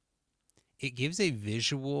 it gives a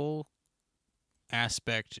visual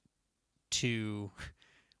aspect to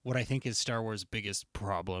what I think is Star Wars' biggest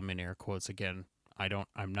problem, in air quotes again.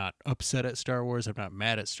 I'm not upset at Star Wars. I'm not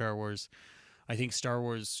mad at Star Wars. I think Star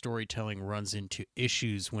Wars storytelling runs into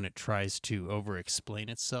issues when it tries to over-explain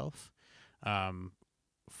itself.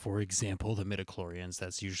 For example, the midichlorians.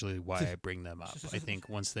 That's usually why I bring them up. I think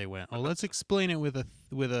once they went, let's explain it with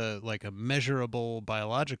a like a measurable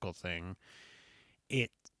biological thing,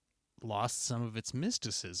 it lost some of its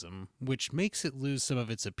mysticism, which makes it lose some of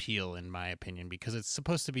its appeal, in my opinion, because it's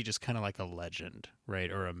supposed to be just kind of like a legend,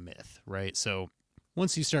 right, or a myth, right? So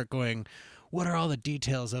once you start going, what are all the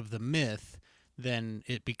details of the myth, then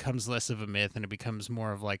it becomes less of a myth and it becomes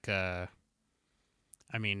more of like a,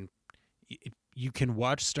 I mean, you can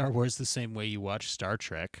watch Star Wars the same way you watch Star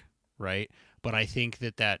Trek, right? But I think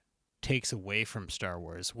that takes away from Star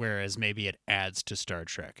Wars, whereas maybe it adds to Star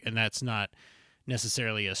Trek. And that's not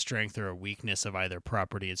necessarily a strength or a weakness of either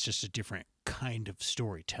property. It's just a different kind of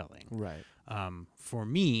storytelling. Right. For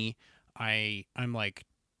me, I'm like,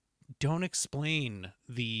 don't explain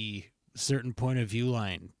the certain point of view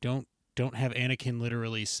line. Don't have Anakin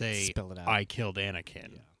literally say, spell it out. I killed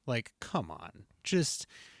Anakin. Yeah. Like, come on. Just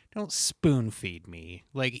don't spoon feed me.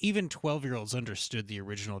 Like, even 12-year-olds understood the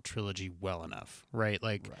original trilogy well enough, right?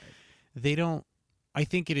 Like, They don't, I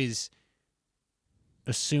think it is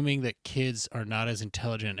assuming that kids are not as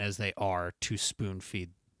intelligent as they are to spoon feed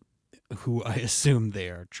who I assume they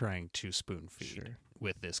are trying to spoon feed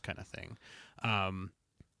with this kind of thing.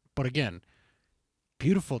 But again,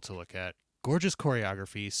 beautiful to look at, gorgeous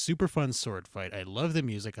choreography, super fun sword fight. I love the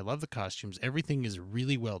music. I love the costumes. Everything is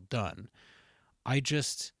really well done. I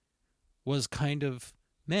just was kind of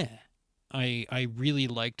meh. I really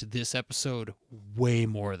liked this episode way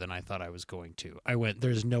more than I thought I was going to. I went,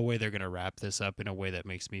 there's no way they're going to wrap this up in a way that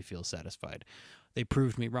makes me feel satisfied. They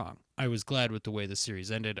proved me wrong. I was glad with the way the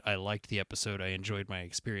series ended. I liked the episode. I enjoyed my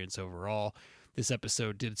experience overall. This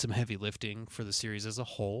episode did some heavy lifting for the series as a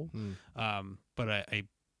whole, but I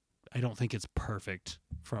don't think it's perfect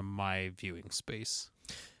from my viewing space.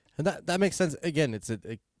 And that makes sense. Again, it's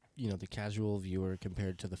the casual viewer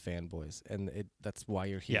compared to the fanboys, and that's why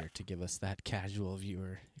you're here, to give us that casual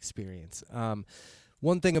viewer experience.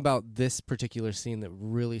 One thing about this particular scene that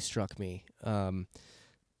really struck me,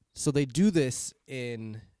 so they do this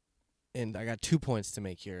and I got 2 points to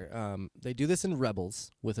make here. They do this in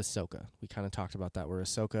Rebels with Ahsoka. We kind of talked about that, where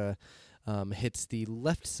Ahsoka hits the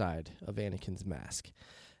left side of Anakin's mask.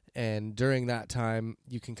 And during that time,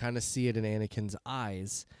 you can kind of see it in Anakin's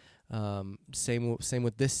eyes. Same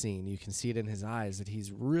with this scene. You can see it in his eyes that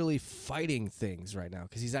he's really fighting things right now,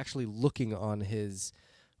 because he's actually looking on his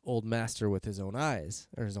old master with his own eyes,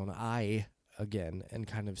 or his own eye again, and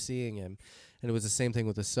kind of seeing him. And it was the same thing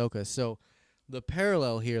with Ahsoka. So the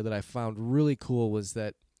parallel here that I found really cool was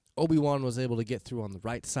that Obi-Wan was able to get through on the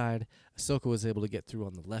right side, Ahsoka was able to get through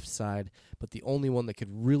on the left side, but the only one that could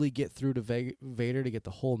really get through to Vader to get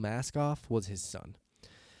the whole mask off was his son.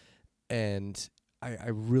 And I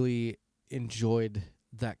really enjoyed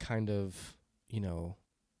that kind of,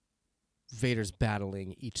 Vader's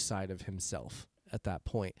battling each side of himself at that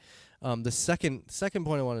point. The second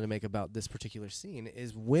point I wanted to make about this particular scene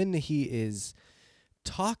is when he is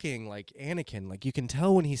talking like Anakin, like you can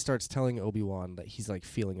tell when he starts telling Obi-Wan that he's like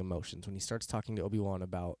feeling emotions. When he starts talking to Obi-Wan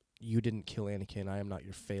about, you didn't kill Anakin, I am not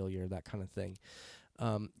your failure, that kind of thing.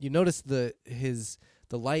 You notice the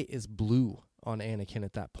light is blue on Anakin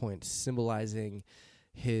at that point, symbolizing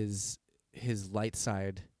his light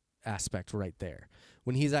side aspect right there.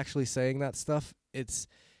 When he's actually saying that stuff,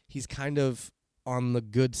 he's kind of on the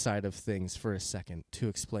good side of things for a second to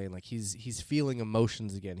explain. Like he's feeling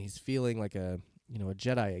emotions again. He's feeling like a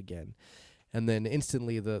Jedi again. And then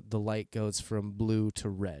instantly the light goes from blue to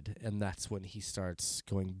red, and that's when he starts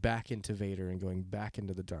going back into Vader and going back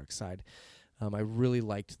into the dark side. I really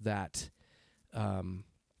liked that,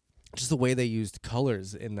 just the way they used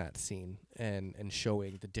colors in that scene and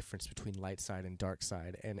showing the difference between light side and dark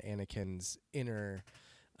side and Anakin's inner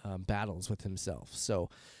battles with himself. So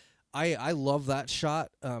I love that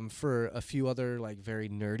shot for a few other like very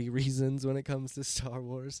nerdy reasons when it comes to Star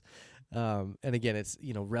Wars. And again, it's,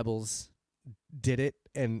 Rebels did it,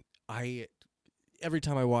 and every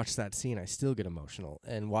time I watch that scene I still get emotional,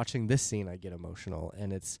 and watching this scene I get emotional,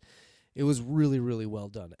 and it was really, really well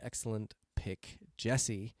done. Excellent pick,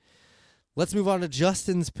 Jesse. Let's move on to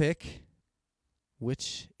Justin's pick,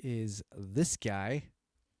 which is this guy.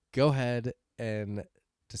 Go ahead and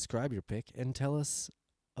describe your pick and tell us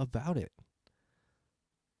about it.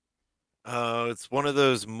 It's one of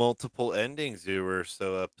those multiple endings you were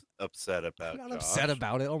so upset about. I'm not Josh. upset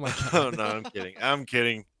about it. Oh my god. Oh no, I'm kidding. I'm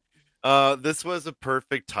kidding. This was a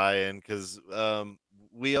perfect tie-in because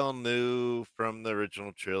we all knew from the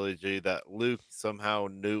original trilogy that Luke somehow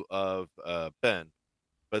knew of Ben,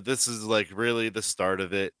 but this is like really the start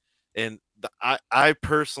of it. And I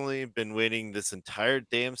personally been waiting this entire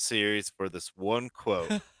damn series for this one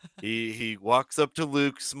quote. He walks up to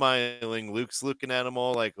Luke smiling. Luke's looking at him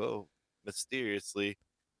all like, oh, mysteriously,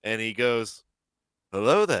 and he goes,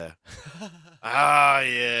 hello there.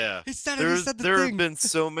 Yeah. He said There have been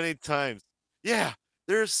so many times. Yeah,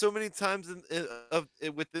 there are so many times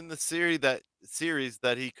within the series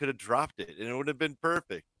that he could have dropped it and it would have been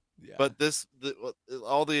perfect. Yeah. But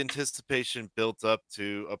all the anticipation built up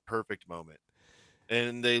to a perfect moment,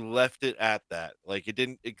 and they left it at that. Like it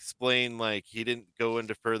didn't explain. Like he didn't go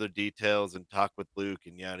into further details and talk with Luke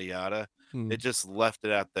and yada yada. It just left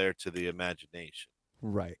it out there to the imagination.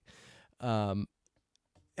 Right. And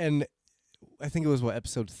I think it was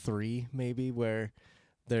episode 3 maybe, where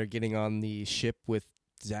they're getting on the ship with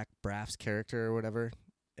Zach Braff's character or whatever,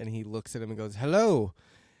 and he looks at him and goes, hello.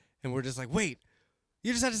 And we're just like, wait,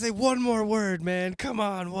 you just had to say one more word, man. Come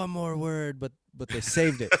on, one more word. But they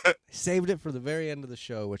saved it. Saved it for the very end of the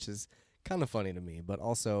show, which is kind of funny to me. But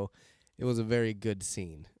also, it was a very good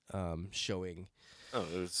scene showing. Oh,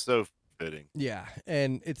 it was so fitting. Yeah,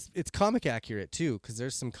 and it's comic accurate, too, because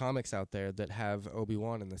there's some comics out there that have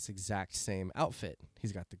Obi-Wan in this exact same outfit.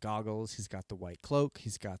 He's got the goggles. He's got the white cloak.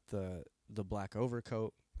 He's got the black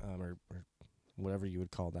overcoat, or whatever you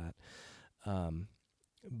would call that.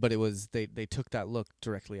 But it was they took that look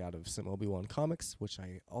directly out of some Obi-Wan comics, which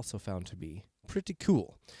I also found to be pretty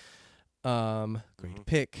cool. Great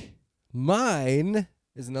pick. Mine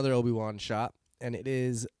is another Obi-Wan shot, and it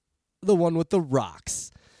is the one with the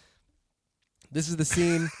rocks. This is the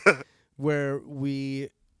scene where we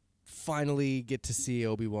finally get to see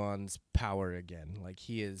Obi-Wan's power again. Like,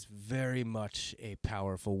 he is very much a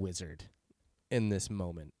powerful wizard in this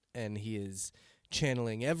moment, and he is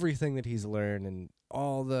channeling everything that he's learned and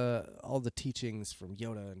all the teachings from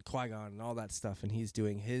Yoda and Qui-Gon and all that stuff, and he's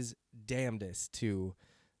doing his damnedest to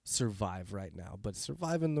survive right now, but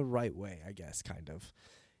survive in the right way, I guess, kind of.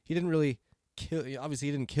 He didn't really obviously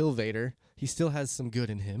he didn't kill Vader. He still has some good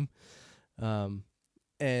in him.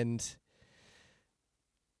 And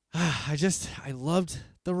I loved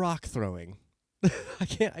the rock throwing.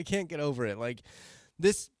 I can't get over it. Like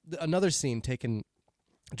another scene taken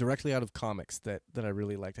directly out of comics that I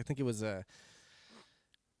really liked. I think it was a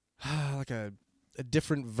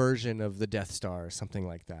different version of the Death Star or something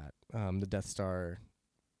like that. The Death Star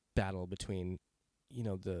battle between,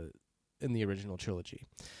 in the original trilogy.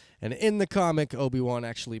 And in the comic, Obi-Wan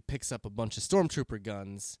actually picks up a bunch of stormtrooper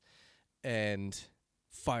guns and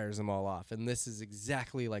fires them all off. And this is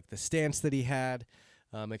exactly like the stance that he had,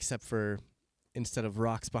 except for instead of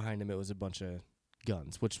rocks behind him, it was a bunch of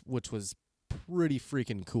guns, which was pretty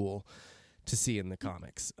freaking cool to see in the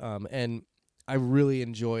comics. And I really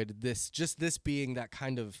enjoyed this being that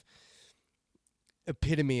kind of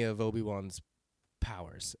epitome of Obi-Wan's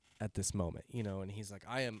powers at this moment, and he's like,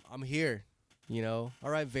 I'm here, all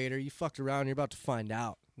right, Vader, you fucked around, you're about to find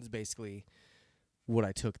out. It's basically what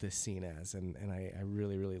I took this scene as, and I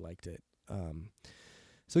really, really liked it.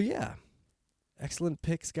 So yeah, excellent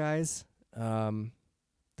picks, guys. There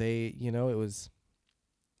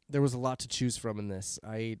was a lot to choose from in this.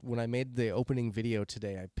 When I made the opening video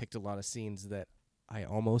today, I picked a lot of scenes that I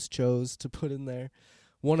almost chose to put in there.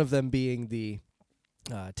 One of them being the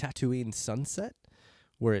Tatooine sunset,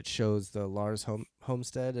 where it shows the Lars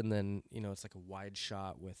homestead, and then it's like a wide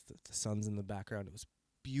shot with the suns in the background. It was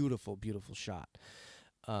beautiful, beautiful shot.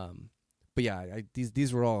 But yeah,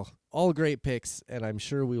 these were all great picks, and I'm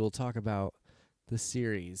sure we will talk about the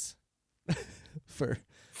series for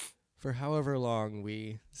however long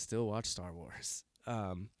we still watch Star Wars.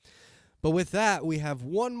 But with that, we have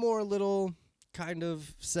one more little kind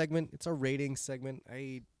of segment. It's our rating segment.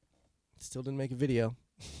 I still didn't make a video,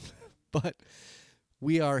 but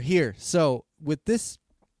we are here. So with this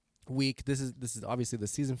week, this is obviously the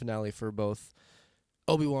season finale for both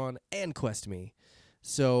Obi-Wan and Quest Me.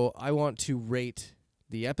 So I want to rate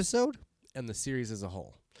the episode and the series as a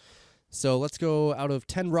whole. So let's go out of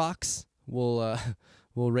 10 rocks. We'll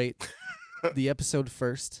rate the episode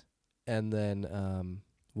first, and then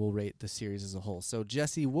we'll rate the series as a whole. So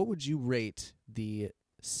Jesse, what would you rate the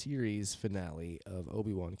series finale of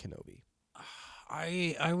Obi-Wan Kenobi?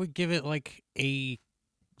 I would give it like a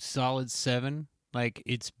solid 7. Like,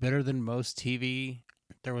 it's better than most TV.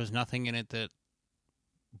 There was nothing in it that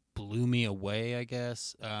blew me away, I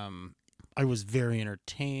guess. I was very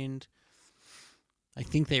entertained. I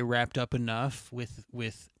think they wrapped up enough with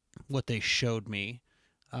what they showed me.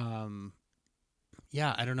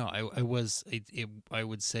 Yeah, I don't know. I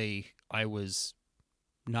would say I was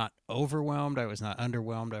not overwhelmed. I was not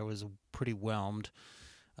underwhelmed. I was pretty whelmed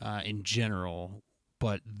in general.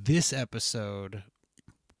 But this episode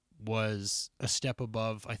was a step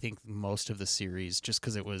above, I think, most of the series, just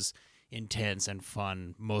because it was intense and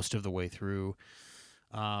fun most of the way through.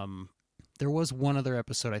 There was one other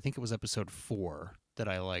episode, I think it was episode 4, that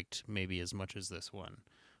I liked maybe as much as this one.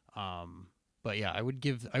 But yeah, I would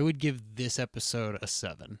give this episode a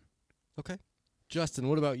 7. Okay. Justin,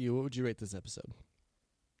 what about you? What would you rate this episode?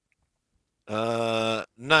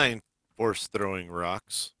 9 force throwing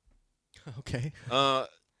rocks. Okay.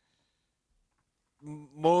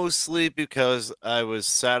 Mostly because I was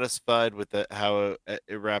satisfied with how it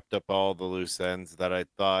wrapped up all the loose ends that I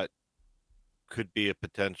thought could be a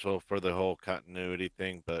potential for the whole continuity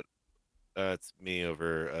thing, but it's me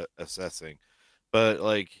over assessing. But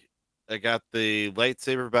like, I got the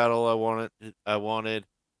lightsaber battle I wanted.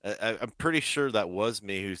 I'm pretty sure that was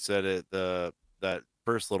me who said it. That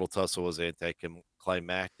first little tussle was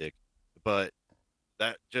anticlimactic, but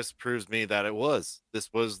that just proves me that this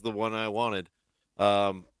was the one I wanted.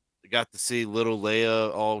 I got to see little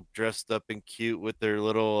Leia all dressed up and cute with their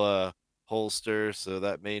little holster, so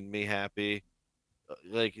that made me happy.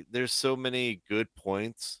 Like, there's so many good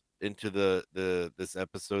points into this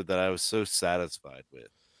episode that I was so satisfied with.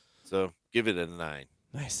 So give it a 9.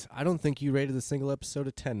 Nice. I don't think you rated a single episode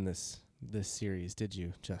a 10 this series, did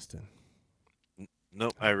you, Justin?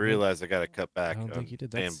 Nope. I realized I got to cut back. I don't think you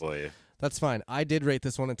did. Fanboy. That's fine. I did rate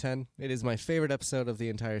this one a 10. It is my favorite episode of the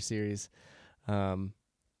entire series. It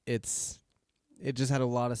just had a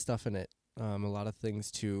lot of stuff in it. A lot of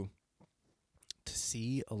things to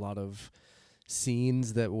see, a lot of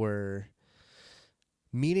scenes that were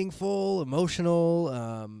meaningful, emotional,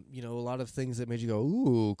 a lot of things that made you go,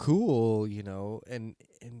 ooh, cool, and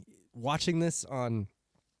watching this I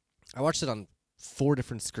watched it on 4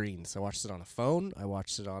 different screens. I watched it on a phone. I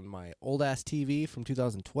watched it on my old-ass TV from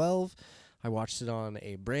 2012. I watched it on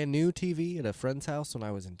a brand new TV at a friend's house when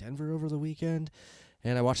I was in Denver over the weekend.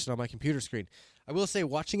 And I watched it on my computer screen. I will say,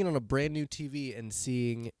 watching it on a brand new TV and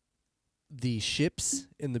seeing the ships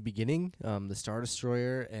in the beginning, the Star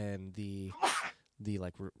Destroyer and the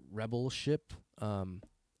like Rebel ship, on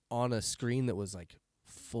a screen that was like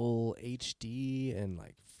full HD and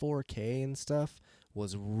like 4K and stuff,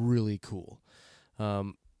 was really cool.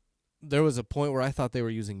 There was a point where I thought they were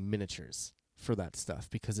using miniatures for that stuff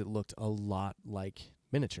because it looked a lot like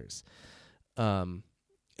miniatures. And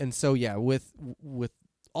so yeah, with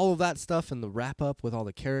all of that stuff and the wrap up with all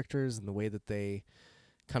the characters and the way that they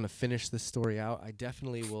kind of finish this story out, I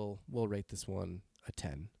definitely will rate this one a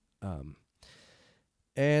 10.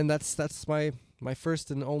 And that's my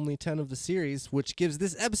first and only 10 of the series, which gives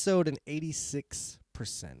this episode an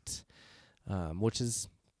 86%, which is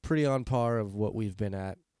pretty on par of what we've been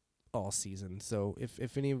at all season. So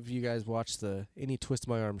if any of you guys watch any Twist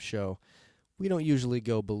My Arm show, we don't usually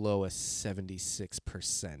go below a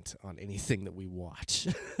 76% on anything that we watch.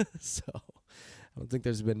 So I don't think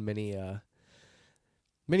there's been many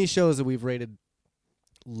shows that we've rated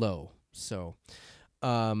low. So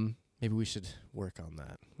maybe we should work on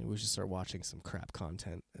that. Maybe we should start watching some crap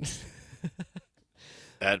content.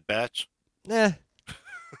 Bad Batch? Nah.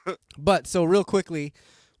 But so real quickly,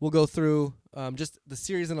 we'll go through just the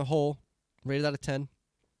series in a whole, rated out of 10,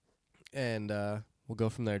 and we'll go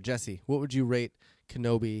from there. Jesse, what would you rate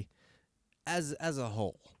Kenobi as a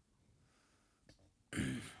whole?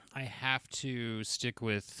 I have to stick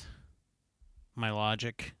with my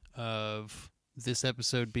logic of this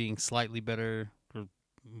episode being slightly better or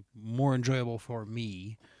more enjoyable for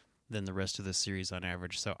me than the rest of the series on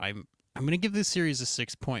average. So I'm going to give this series a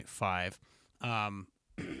 6.5.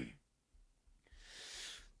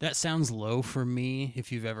 That sounds low for me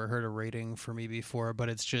if you've ever heard a rating for me before, but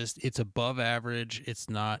it's above average. It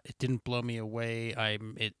didn't blow me away.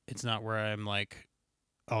 It's not where I'm like,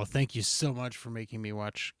 oh, thank you so much for making me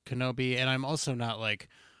watch Kenobi. And I'm also not like,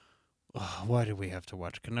 oh, why did we have to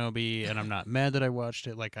watch Kenobi? And I'm not mad that I watched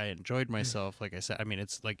it. Like, I enjoyed myself. Like I said, I mean,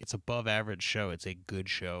 it's above average show. It's a good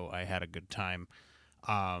show. I had a good time.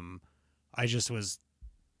 It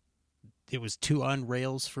was too on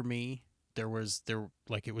rails for me. It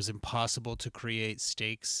was impossible to create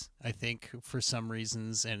stakes, I think, for some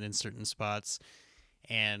reasons and in certain spots.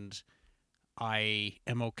 And I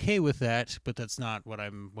am okay with that, but that's not what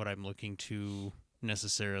I'm looking to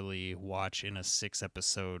necessarily watch in a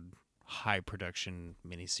 6-episode high production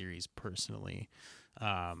miniseries personally.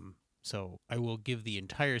 So I will give the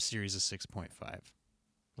entire series a 6.5.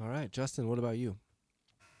 All right, Justin, what about you?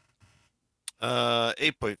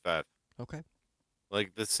 8.5. Okay.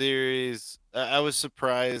 Like the series, I was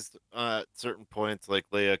surprised at certain points, like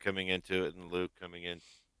Leia coming into it and Luke coming in.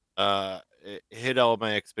 It hit all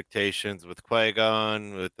my expectations with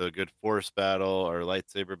Qui-Gon, with a good Force battle or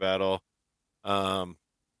lightsaber battle.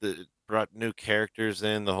 Brought new characters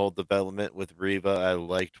in. The whole development with Reva, I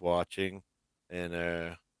liked watching,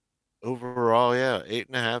 and overall, yeah,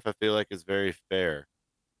 8.5. I feel like is very fair.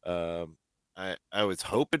 I was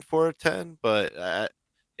hoping for a 10, but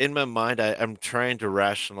in my mind, I'm trying to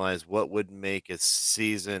rationalize what would make a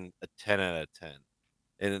season a 10 out of 10.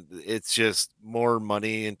 And it's just more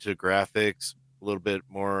money into graphics, a little bit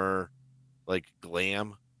more like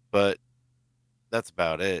glam, but that's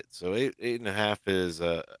about it. So 8.5 is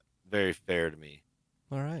very fair to me.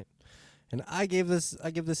 All right. And I give this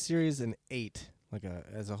series an 8.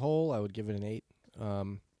 As a whole, I would give it an 8.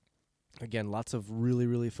 Again, lots of really,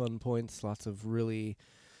 really fun points, lots of really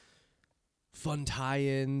fun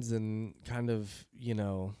tie-ins and kind of,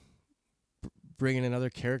 bringing in other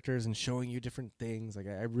characters and showing you different things. Like,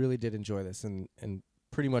 I really did enjoy this, and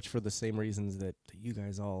pretty much for the same reasons that you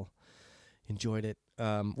guys all enjoyed it.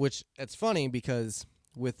 Which, it's funny because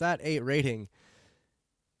with that 8 rating,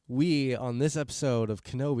 we, on this episode of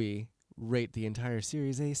Kenobi, rate the entire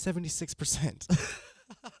series a 76%.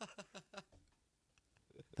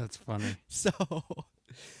 That's funny. So,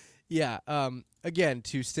 yeah, again,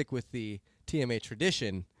 to stick with the TMA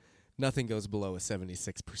tradition, nothing goes below a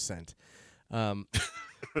 76%.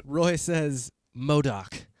 Roy says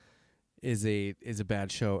MODOK is a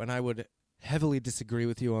bad show, and I would heavily disagree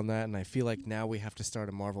with you on that, and I feel like now we have to start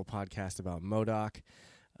a Marvel podcast about MODOK,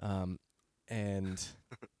 and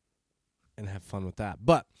have fun with that.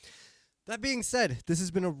 But that being said, this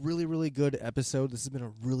has been a really, really good episode. This has been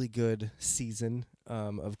a really good season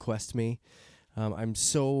of Quest Me. I'm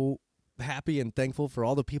so happy and thankful for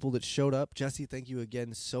all the people that showed up. Jesse, thank you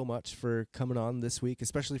again so much for coming on this week,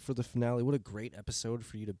 especially for the finale. What a great episode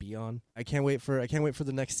for you to be on. I can't wait for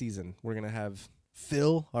the next season. We're gonna have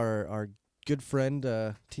Phil, our good friend,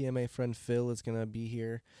 TMA friend Phil, is gonna be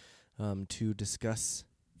here to discuss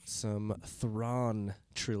some Thrawn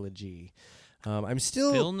trilogy.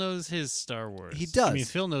 Phil knows his Star Wars. He does. I mean,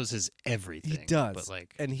 Phil knows his everything. He does. But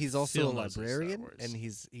and he's also a librarian, and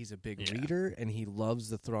he's a big reader, and he loves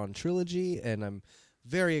the Thrawn trilogy, and I'm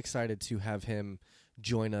very excited to have him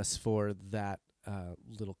join us for that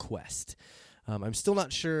little quest. I'm still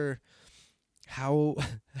not sure how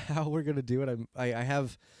we're gonna do it. I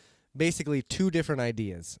have basically 2 different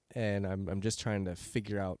ideas, and I'm just trying to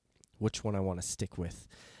figure out which one I want to stick with.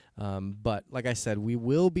 But like I said, we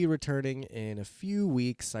will be returning in a few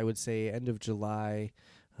weeks, I would say end of July,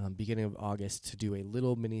 beginning of August, to do a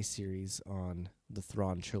little mini series on the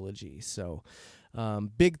Thrawn trilogy. So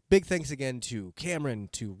big thanks again to Cameron,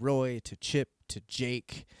 to Roy, to Chip, to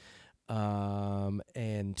Jake,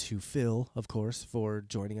 and to Phil, of course, for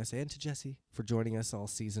joining us, and to Jesse for joining us all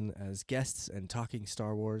season as guests and talking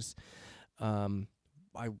Star Wars.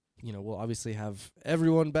 We'll obviously have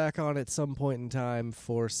everyone back on at some point in time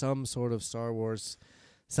for some sort of Star Wars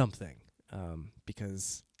something,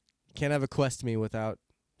 because you can't have a Quest Me without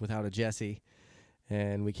a Jesse,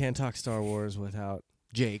 and we can't talk Star Wars without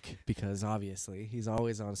Jake, because obviously he's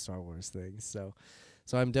always on Star Wars things. So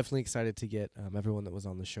I'm definitely excited to get everyone that was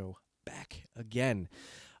on the show back again.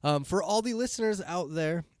 For all the listeners out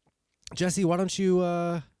there, Jesse, why don't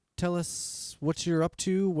you tell us what you're up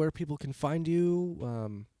to, where people can find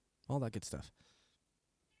you, all that good stuff.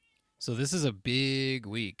 So this is a big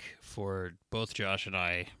week for both Josh and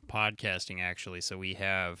I podcasting, actually. So we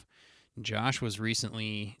have Josh was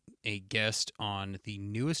recently a guest on the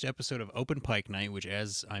newest episode of Open Pike Night, which,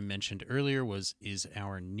 as I mentioned earlier, is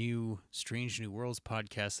our new Strange New Worlds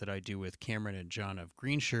podcast that I do with Cameron and John of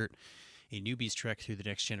Green Shirt, a newbie's trek through the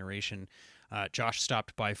next generation. Josh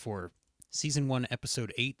stopped by for Season 1,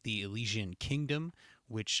 Episode 8, The Elysian Kingdom,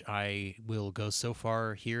 which I will go so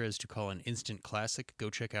far here as to call an instant classic. Go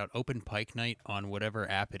check out Open Pike Night on whatever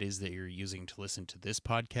app it is that you're using to listen to this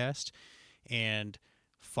podcast, and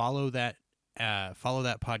follow that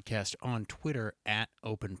podcast on Twitter at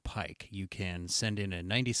Open Pike. You can send in a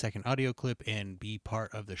 90-second audio clip and be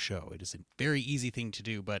part of the show. It is a very easy thing to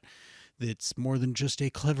do, but it's more than just a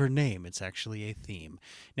clever name. It's actually a theme.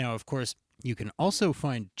 Now, of course, you can also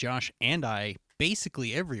find Josh and I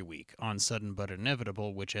basically every week on Sudden But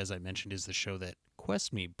Inevitable, which, as I mentioned, is the show that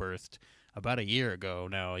Quest Me birthed about a year ago,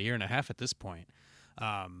 now a year and a half at this point.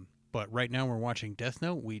 But right now we're watching Death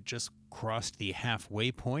Note. We just crossed the halfway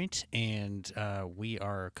point, and we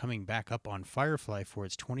are coming back up on Firefly for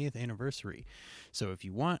its 20th anniversary. So if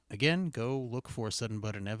you want, again, go look for Sudden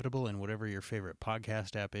But Inevitable in whatever your favorite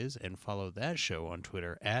podcast app is, and follow that show on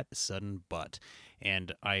Twitter at Sudden But.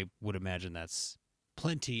 And I would imagine that's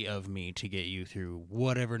plenty of me to get you through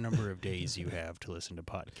whatever number of days you have to listen to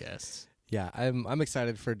podcasts. Yeah, I'm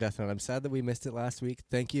excited for Death Note. I'm sad that we missed it last week.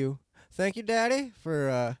 Thank you, Daddy,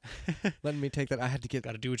 for letting me take that. I had to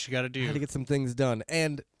Got to do what you got to do. I had to get some things done,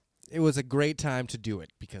 and it was a great time to do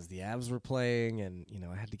it because the Avs were playing, and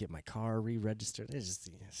I had to get my car re-registered. It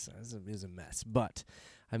was a mess, but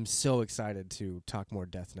I'm so excited to talk more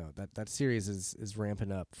Death Note. That series is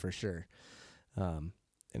ramping up for sure. And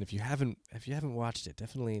if you haven't watched it,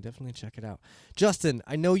 definitely check it out. Justin,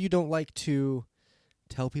 I know you don't like to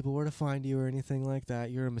tell people where to find you or anything like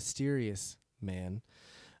that. You're a mysterious man.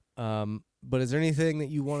 But is there anything that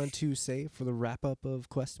you wanted to say for the wrap up of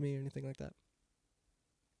Quest Me or anything like that?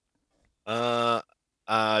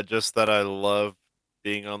 Just that I love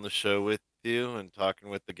being on the show with you and talking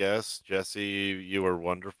with the guests. Jesse, you were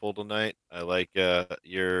wonderful tonight. I like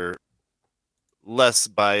your less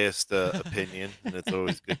biased opinion, and it's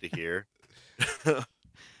always good to hear.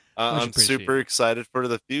 I'm super excited for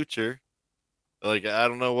the future. Like, I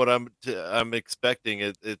don't know what I'm expecting.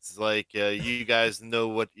 It's like you guys know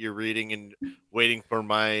what you're reading and waiting for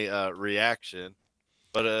my reaction,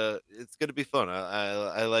 but it's gonna be fun.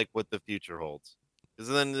 I like what the future holds, because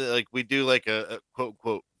then like we do like a quote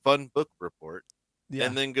unquote fun book report,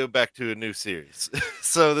 and then go back to a new series.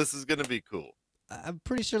 So this is gonna be cool. I'm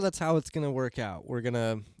pretty sure that's how it's gonna work out. We're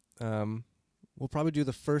gonna we'll probably do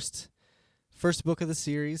the first book of the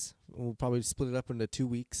series. We'll probably split it up into 2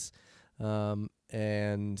 weeks. And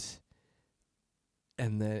then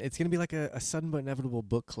it's going to be like a Sudden But Inevitable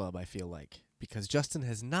book club, I feel like, because Justin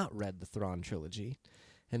has not read the Thrawn trilogy,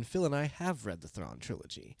 and Phil and I have read the Thrawn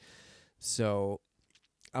trilogy. So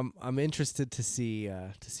I'm interested to see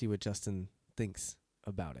what Justin thinks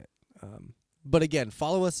about it. But again,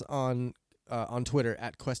 follow us on Twitter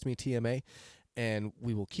at QuestMeTMA, and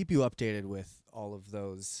we will keep you updated with all of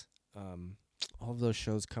those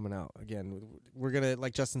shows coming out. Again, we're gonna,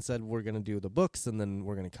 like Justin said, we're gonna do the books, and then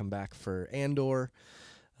we're gonna come back for Andor,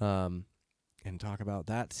 and talk about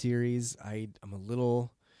that series. I'm a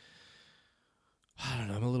little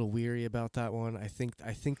weary about that one. I think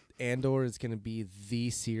Andor is gonna be the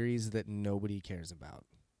series that nobody cares about.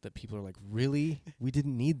 That people are like, really? We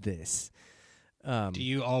didn't need this. Do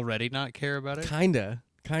you already not care about it? Kinda.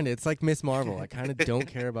 It's like Miss Marvel. I kind of don't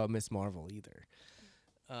care about Miss Marvel either.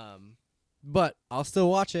 But I'll still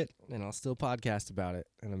watch it, and I'll still podcast about it,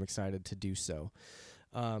 and I'm excited to do so.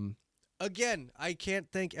 Again, I can't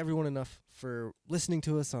thank everyone enough for listening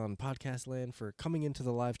to us on Podcast Land, for coming into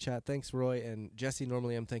the live chat. Thanks, Roy and Jesse.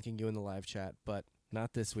 Normally I'm thanking you in the live chat, but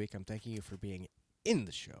not this week. I'm thanking you for being in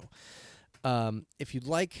the show. If you'd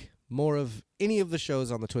like more of any of the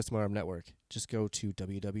shows on the Twist My Arm Network, just go to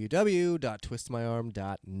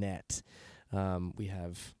www.twistmyarm.net. We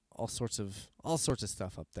have all sorts of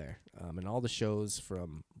stuff up there, and all the shows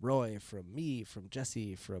from Roy, from me, from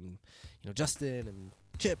Jesse, from Justin and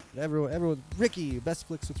Chip, and everyone, Ricky, Best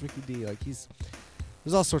Flicks with Ricky D. Like there's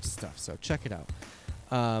all sorts of stuff. So check it out.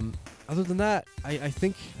 Other than that, I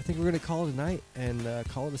think we're gonna call it a night and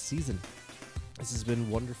call it a season. This has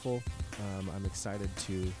been wonderful. I'm excited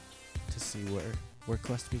to see where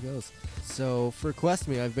Quest Me goes. So for Quest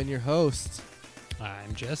Me, I've been your host.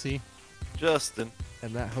 I'm Jesse. Justin.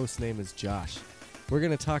 And that host name is Josh. We're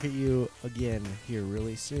going to talk at you again here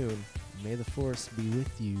really soon. May the Force be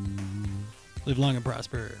with you. Live long and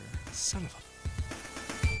prosper. Son of a